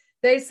 years.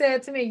 They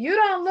said to me, "You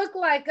don't look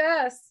like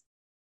us."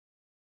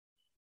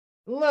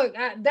 Look,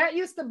 that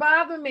used to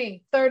bother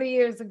me 30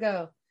 years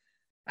ago.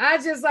 I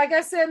just, like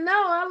I said, no,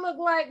 I look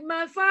like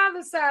my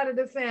father's side of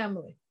the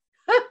family.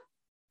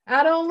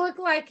 I don't look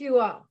like you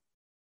all.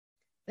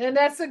 And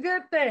that's a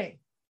good thing.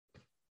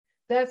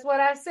 That's what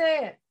I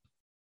said.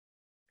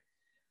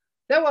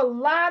 There were a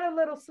lot of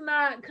little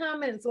snide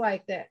comments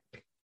like that.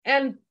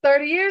 And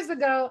 30 years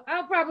ago,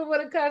 I probably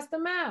would have cussed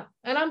them out.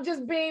 And I'm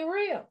just being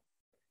real.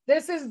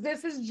 This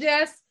is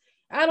just,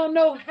 I don't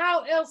know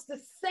how else to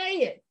say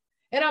it.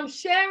 And I'm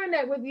sharing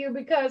that with you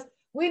because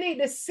we need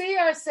to see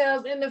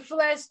ourselves in the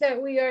flesh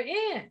that we are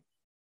in.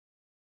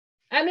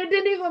 And it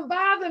didn't even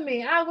bother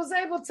me. I was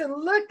able to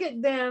look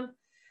at them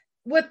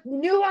with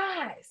new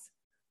eyes.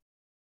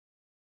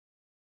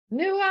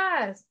 New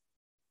eyes.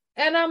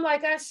 And I'm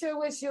like, I sure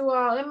wish you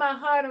all, in my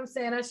heart, I'm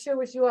saying, I sure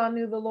wish you all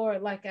knew the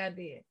Lord like I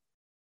did.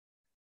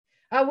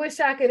 I wish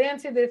I could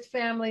enter this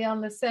family on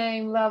the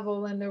same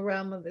level in the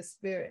realm of the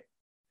spirit.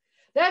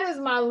 That is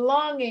my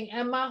longing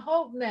and my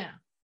hope now.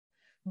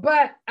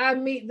 But I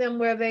meet them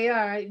where they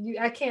are.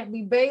 I can't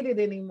be baited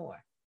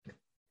anymore.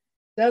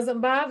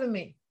 Doesn't bother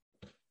me.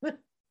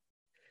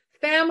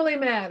 Family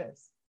matters.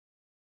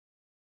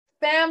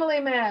 Family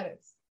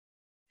matters.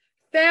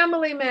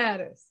 Family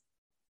matters.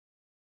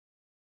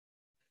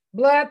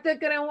 Blood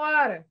thicker than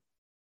water?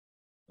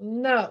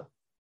 No,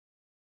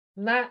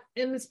 not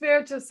in the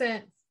spiritual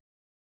sense.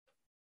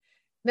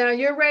 Now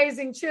you're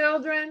raising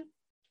children,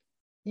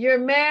 you're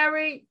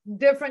married,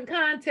 different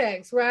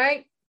context,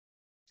 right?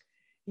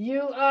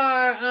 You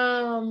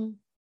are,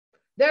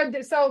 there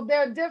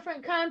are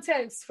different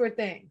contexts for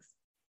things.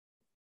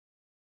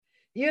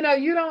 You know,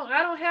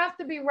 I don't have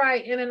to be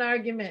right in an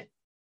argument.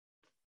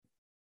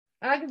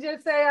 I can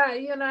just say, I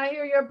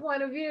hear your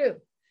point of view.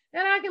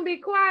 And I can be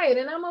quiet,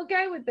 and I'm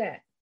okay with that.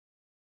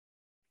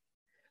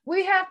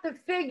 We have to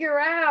figure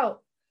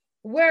out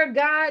where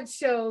God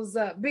shows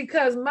up,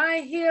 because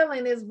my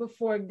healing is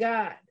before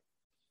God.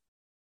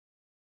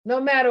 No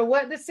matter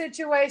what the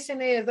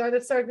situation is or the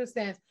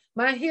circumstance,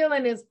 my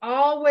healing is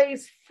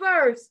always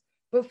first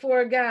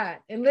before God.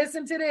 And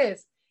listen to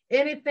this,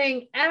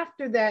 anything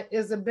after that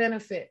is a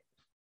benefit.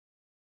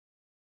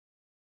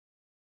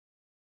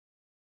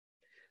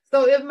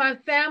 So if my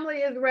family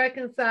is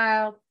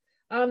reconciled,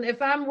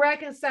 if I'm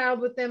reconciled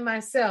within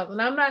myself,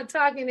 and I'm not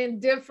talking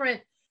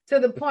indifferent to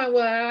the point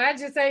where I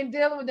just ain't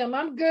dealing with them,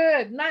 I'm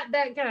good, not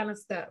that kind of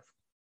stuff.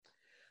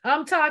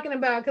 I'm talking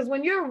about, because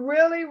when you're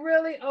really,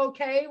 really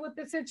okay with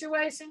the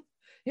situation,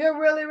 you're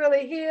really,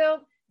 really healed,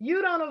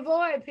 you don't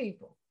avoid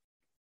people.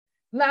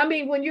 Now, I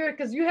mean,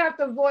 because you have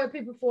to avoid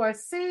people for a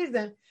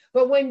season,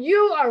 but when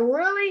you are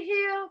really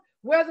healed,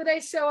 whether they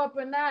show up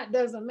or not,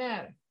 doesn't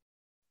matter.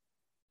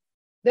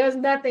 There's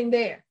nothing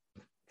there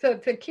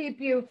to keep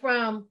you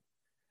from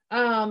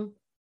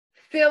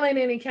feeling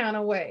any kind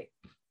of way.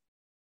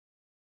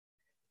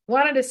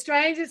 One of the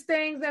strangest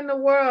things in the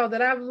world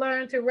that I've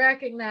learned to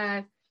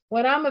recognize,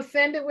 when I'm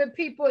offended with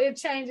people, it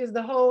changes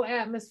the whole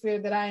atmosphere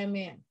that I am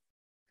in.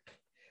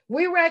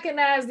 We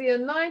recognize the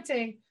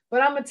anointing,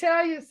 but I'm going to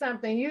tell you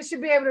something. You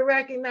should be able to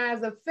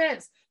recognize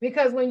offense,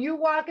 because when you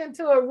walk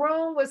into a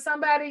room with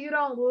somebody you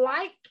don't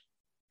like,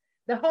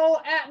 the whole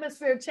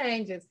atmosphere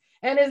changes.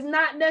 And it's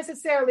not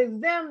necessarily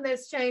them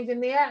that's changing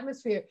the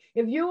atmosphere.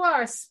 If you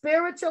are a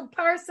spiritual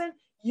person,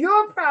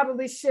 you're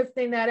probably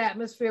shifting that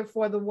atmosphere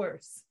for the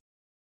worse.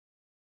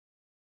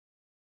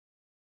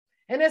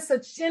 And it's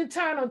an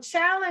internal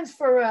challenge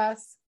for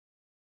us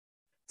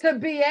to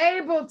be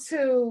able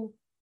to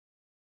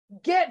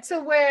get to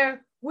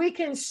where we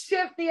can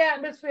shift the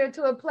atmosphere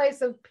to a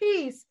place of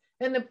peace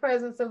in the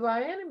presence of our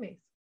enemies.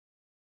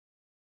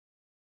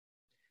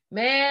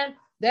 Man,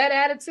 that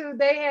attitude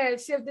they had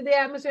shifted the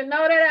atmosphere.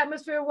 No, that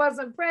atmosphere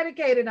wasn't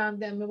predicated on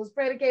them. It was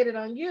predicated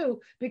on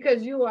you,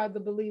 because you are the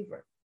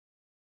believer.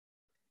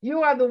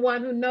 You are the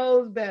one who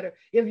knows better.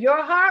 If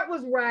your heart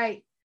was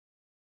right,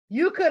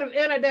 you could have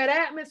entered that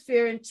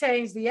atmosphere and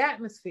changed the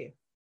atmosphere.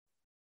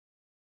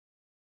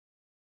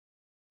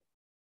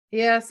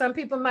 Yeah, some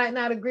people might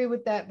not agree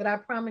with that, but I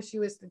promise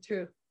you it's the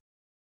truth.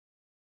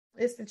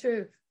 It's the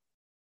truth.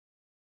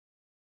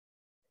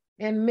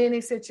 In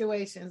many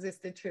situations, it's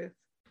the truth.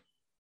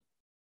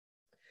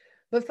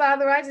 But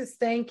Father, I just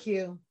thank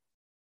you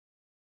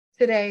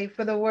today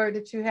for the word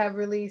that you have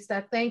released.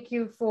 I thank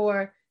you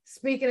for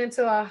speaking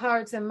into our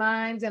hearts and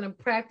minds in a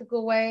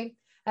practical way.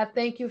 I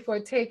thank you for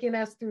taking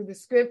us through the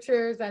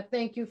scriptures. I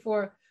thank you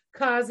for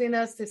causing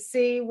us to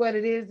see what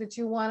it is that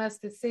you want us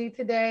to see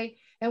today.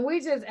 And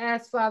we just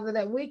ask, Father,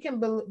 that we can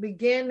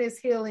begin this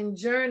healing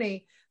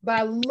journey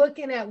by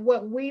looking at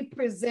what we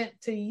present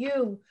to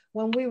you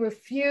when we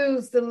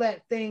refuse to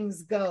let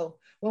things go,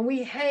 when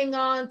we hang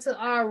on to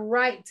our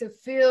right to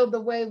feel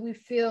the way we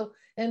feel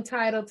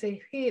entitled to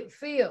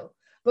feel.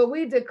 But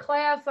we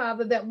declare,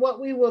 Father, that what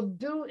we will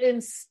do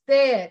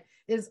instead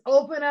is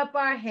open up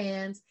our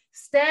hands,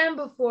 stand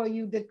before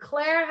you,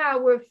 declare how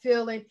we're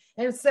feeling,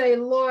 and say,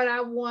 Lord,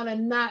 I want to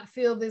not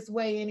feel this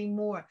way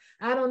anymore.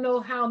 I don't know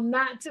how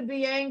not to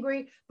be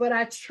angry, but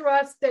I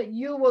trust that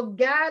you will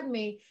guide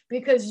me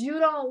because you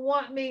don't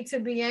want me to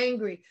be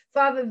angry.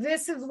 Father,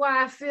 this is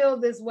why I feel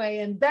this way,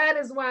 and that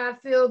is why I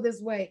feel this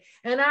way.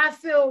 And I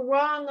feel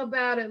wrong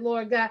about it,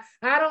 Lord God.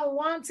 I don't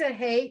want to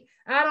hate.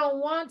 I don't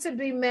want to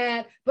be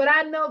mad, but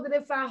I know that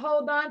if I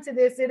hold on to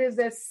this, it is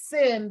a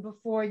sin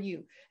before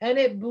you, and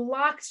it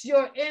blocks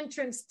your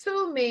entrance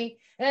to me,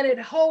 and it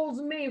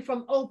holds me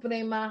from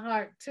opening my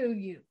heart to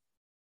you.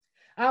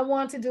 I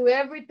want to do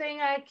everything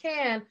I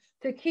can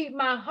to keep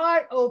my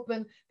heart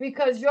open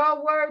because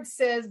your word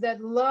says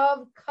that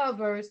love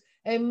covers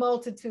a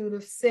multitude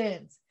of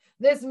sins.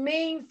 This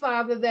means,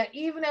 Father, that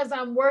even as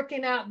I'm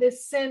working out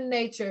this sin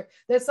nature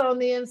that's on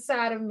the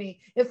inside of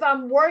me, if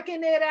I'm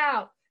working it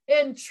out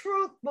in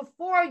truth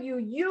before you,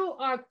 you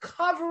are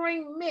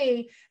covering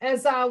me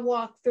as I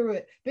walk through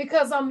it,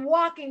 because I'm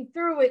walking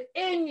through it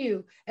in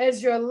you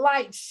as your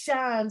light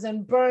shines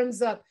and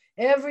burns up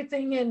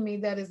everything in me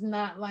that is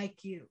not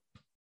like you.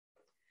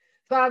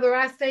 Father,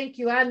 I thank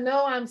you. I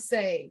know I'm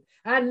saved.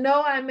 I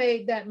know I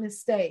made that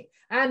mistake.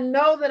 I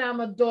know that I'm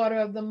a daughter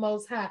of the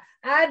Most High.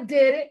 I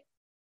did it,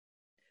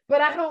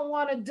 but I don't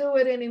want to do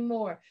it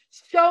anymore.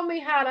 Show me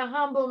how to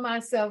humble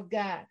myself,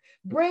 God.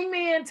 Bring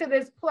me into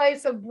this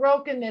place of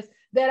brokenness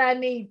that I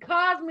need.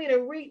 Cause me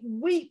to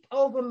weep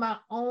over my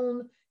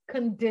own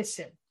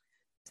condition.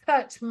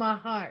 Touch my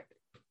heart.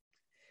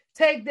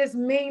 Take this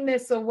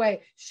meanness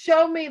away.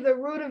 Show me the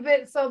root of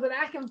it so that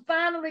I can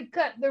finally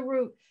cut the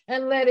root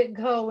and let it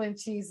go in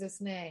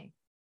Jesus' name.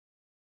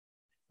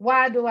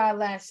 Why do I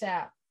lash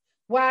out?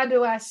 Why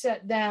do I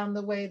shut down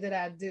the way that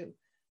I do?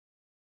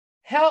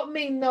 Help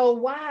me know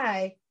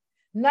why.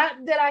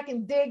 Not that I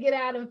can dig it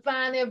out and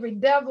find every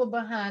devil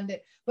behind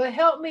it, but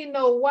help me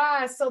know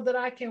why so that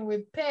I can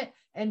repent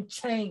and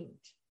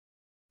change,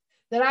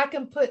 that I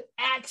can put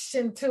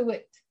action to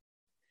it.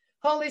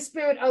 Holy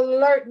Spirit,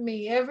 alert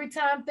me every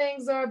time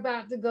things are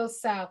about to go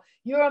south.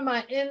 You are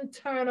my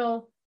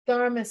internal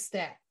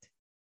thermostat.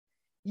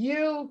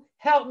 You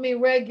help me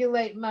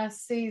regulate my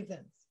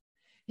seasons.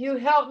 You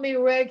help me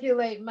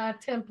regulate my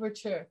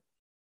temperature.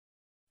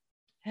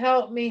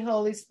 Help me,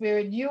 Holy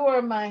Spirit. You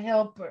are my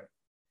helper,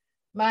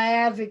 my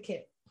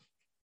advocate.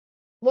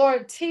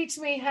 Lord, teach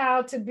me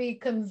how to be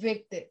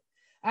convicted.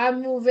 I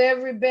move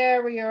every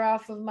barrier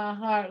off of my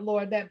heart,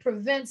 Lord, that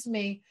prevents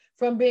me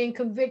from being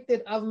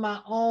convicted of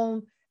my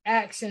own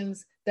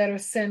actions that are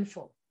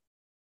sinful.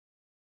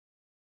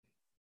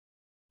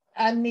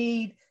 I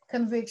need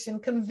conviction.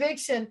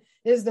 Conviction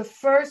is the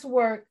first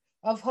work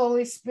of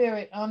Holy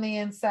Spirit on the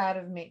inside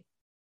of me.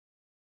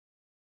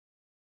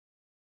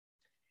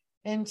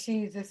 In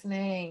Jesus'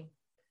 name,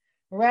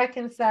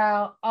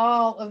 reconcile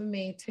all of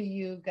me to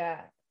you,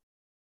 God.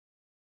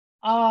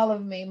 All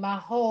of me, my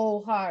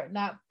whole heart,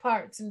 not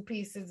parts and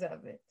pieces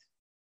of it.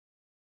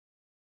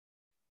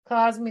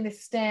 Cause me to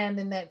stand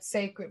in that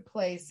sacred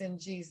place in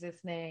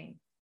Jesus' name.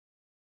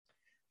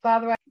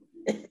 Father,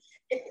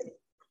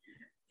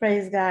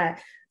 praise God.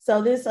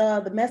 So this,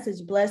 the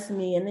message blessed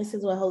me, and this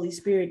is what Holy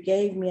Spirit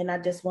gave me. And I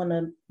just want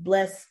to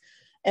bless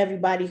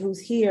everybody who's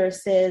here. It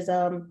says,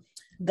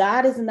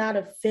 God is not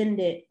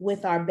offended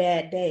with our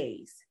bad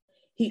days.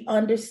 He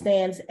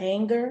understands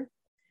anger.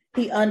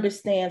 He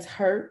understands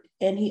hurt,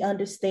 and he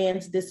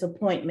understands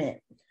disappointment.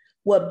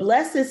 What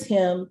blesses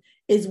him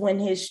is when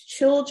his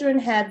children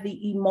have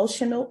the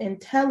emotional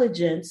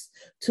intelligence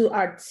to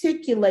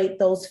articulate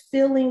those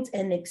feelings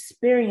and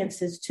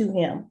experiences to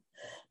him.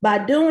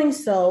 By doing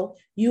so,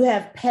 you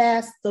have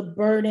passed the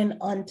burden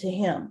unto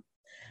him.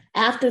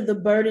 After the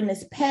burden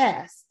is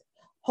passed,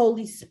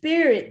 Holy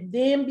Spirit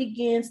then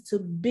begins to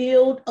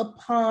build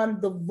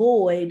upon the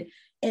void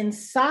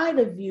inside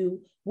of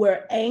you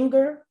where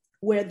anger,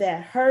 where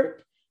that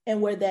hurt,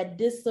 and where that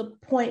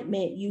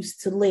disappointment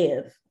used to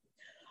live.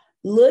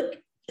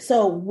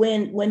 So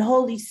when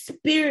Holy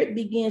Spirit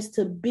begins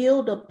to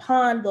build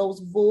upon those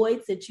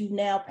voids that you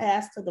now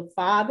pass to the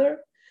Father,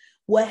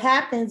 what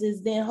happens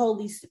is then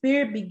Holy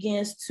Spirit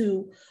begins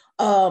to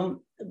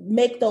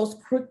make those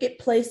crooked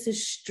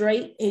places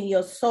straight in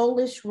your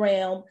soulish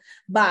realm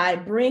by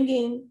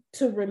bringing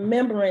to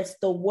remembrance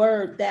the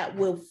word that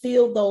will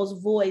fill those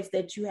voids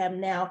that you have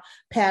now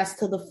passed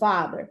to the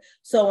Father.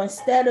 So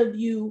instead of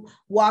you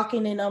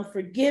walking in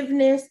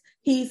unforgiveness,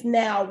 he's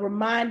now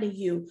reminding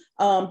you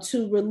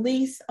to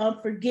release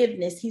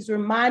unforgiveness. He's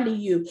reminding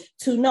you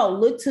to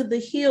look to the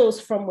hills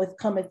from which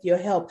cometh your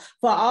help.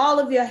 For all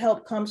of your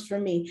help comes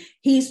from me.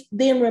 He's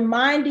then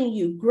reminding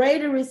you,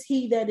 greater is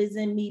he that is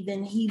in me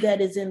than he that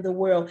is in the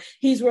world.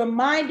 He's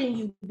reminding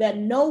you that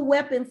no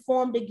weapon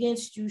formed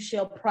against you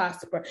shall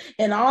prosper,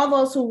 and all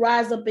those who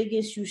rise up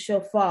against you shall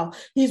fall.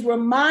 He's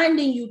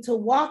reminding you to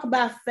walk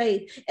by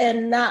faith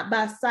and not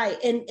by sight.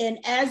 And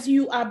as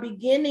you are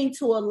beginning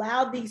to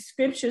allow these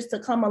scriptures to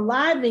come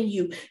alive in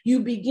you, you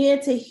begin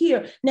to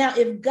hear, now,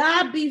 if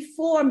God be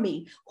for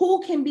me,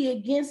 who can be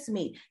against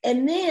me?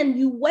 And then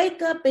you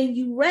wake up and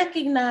you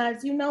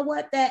recognize, you know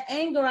what, that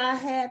anger I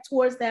had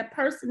towards that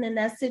person in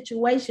that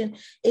situation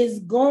is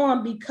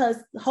gone, because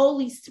the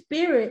Holy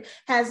Spirit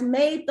has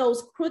made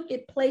those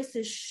crooked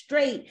places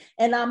straight,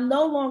 and I'm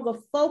no longer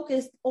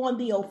focused on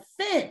the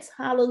offense.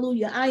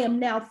 Hallelujah. I am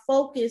now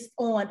focused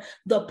on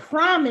the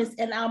promise,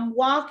 and I'm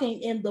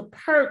walking in the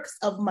perks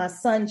of my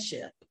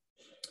sonship.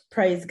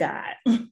 Praise God.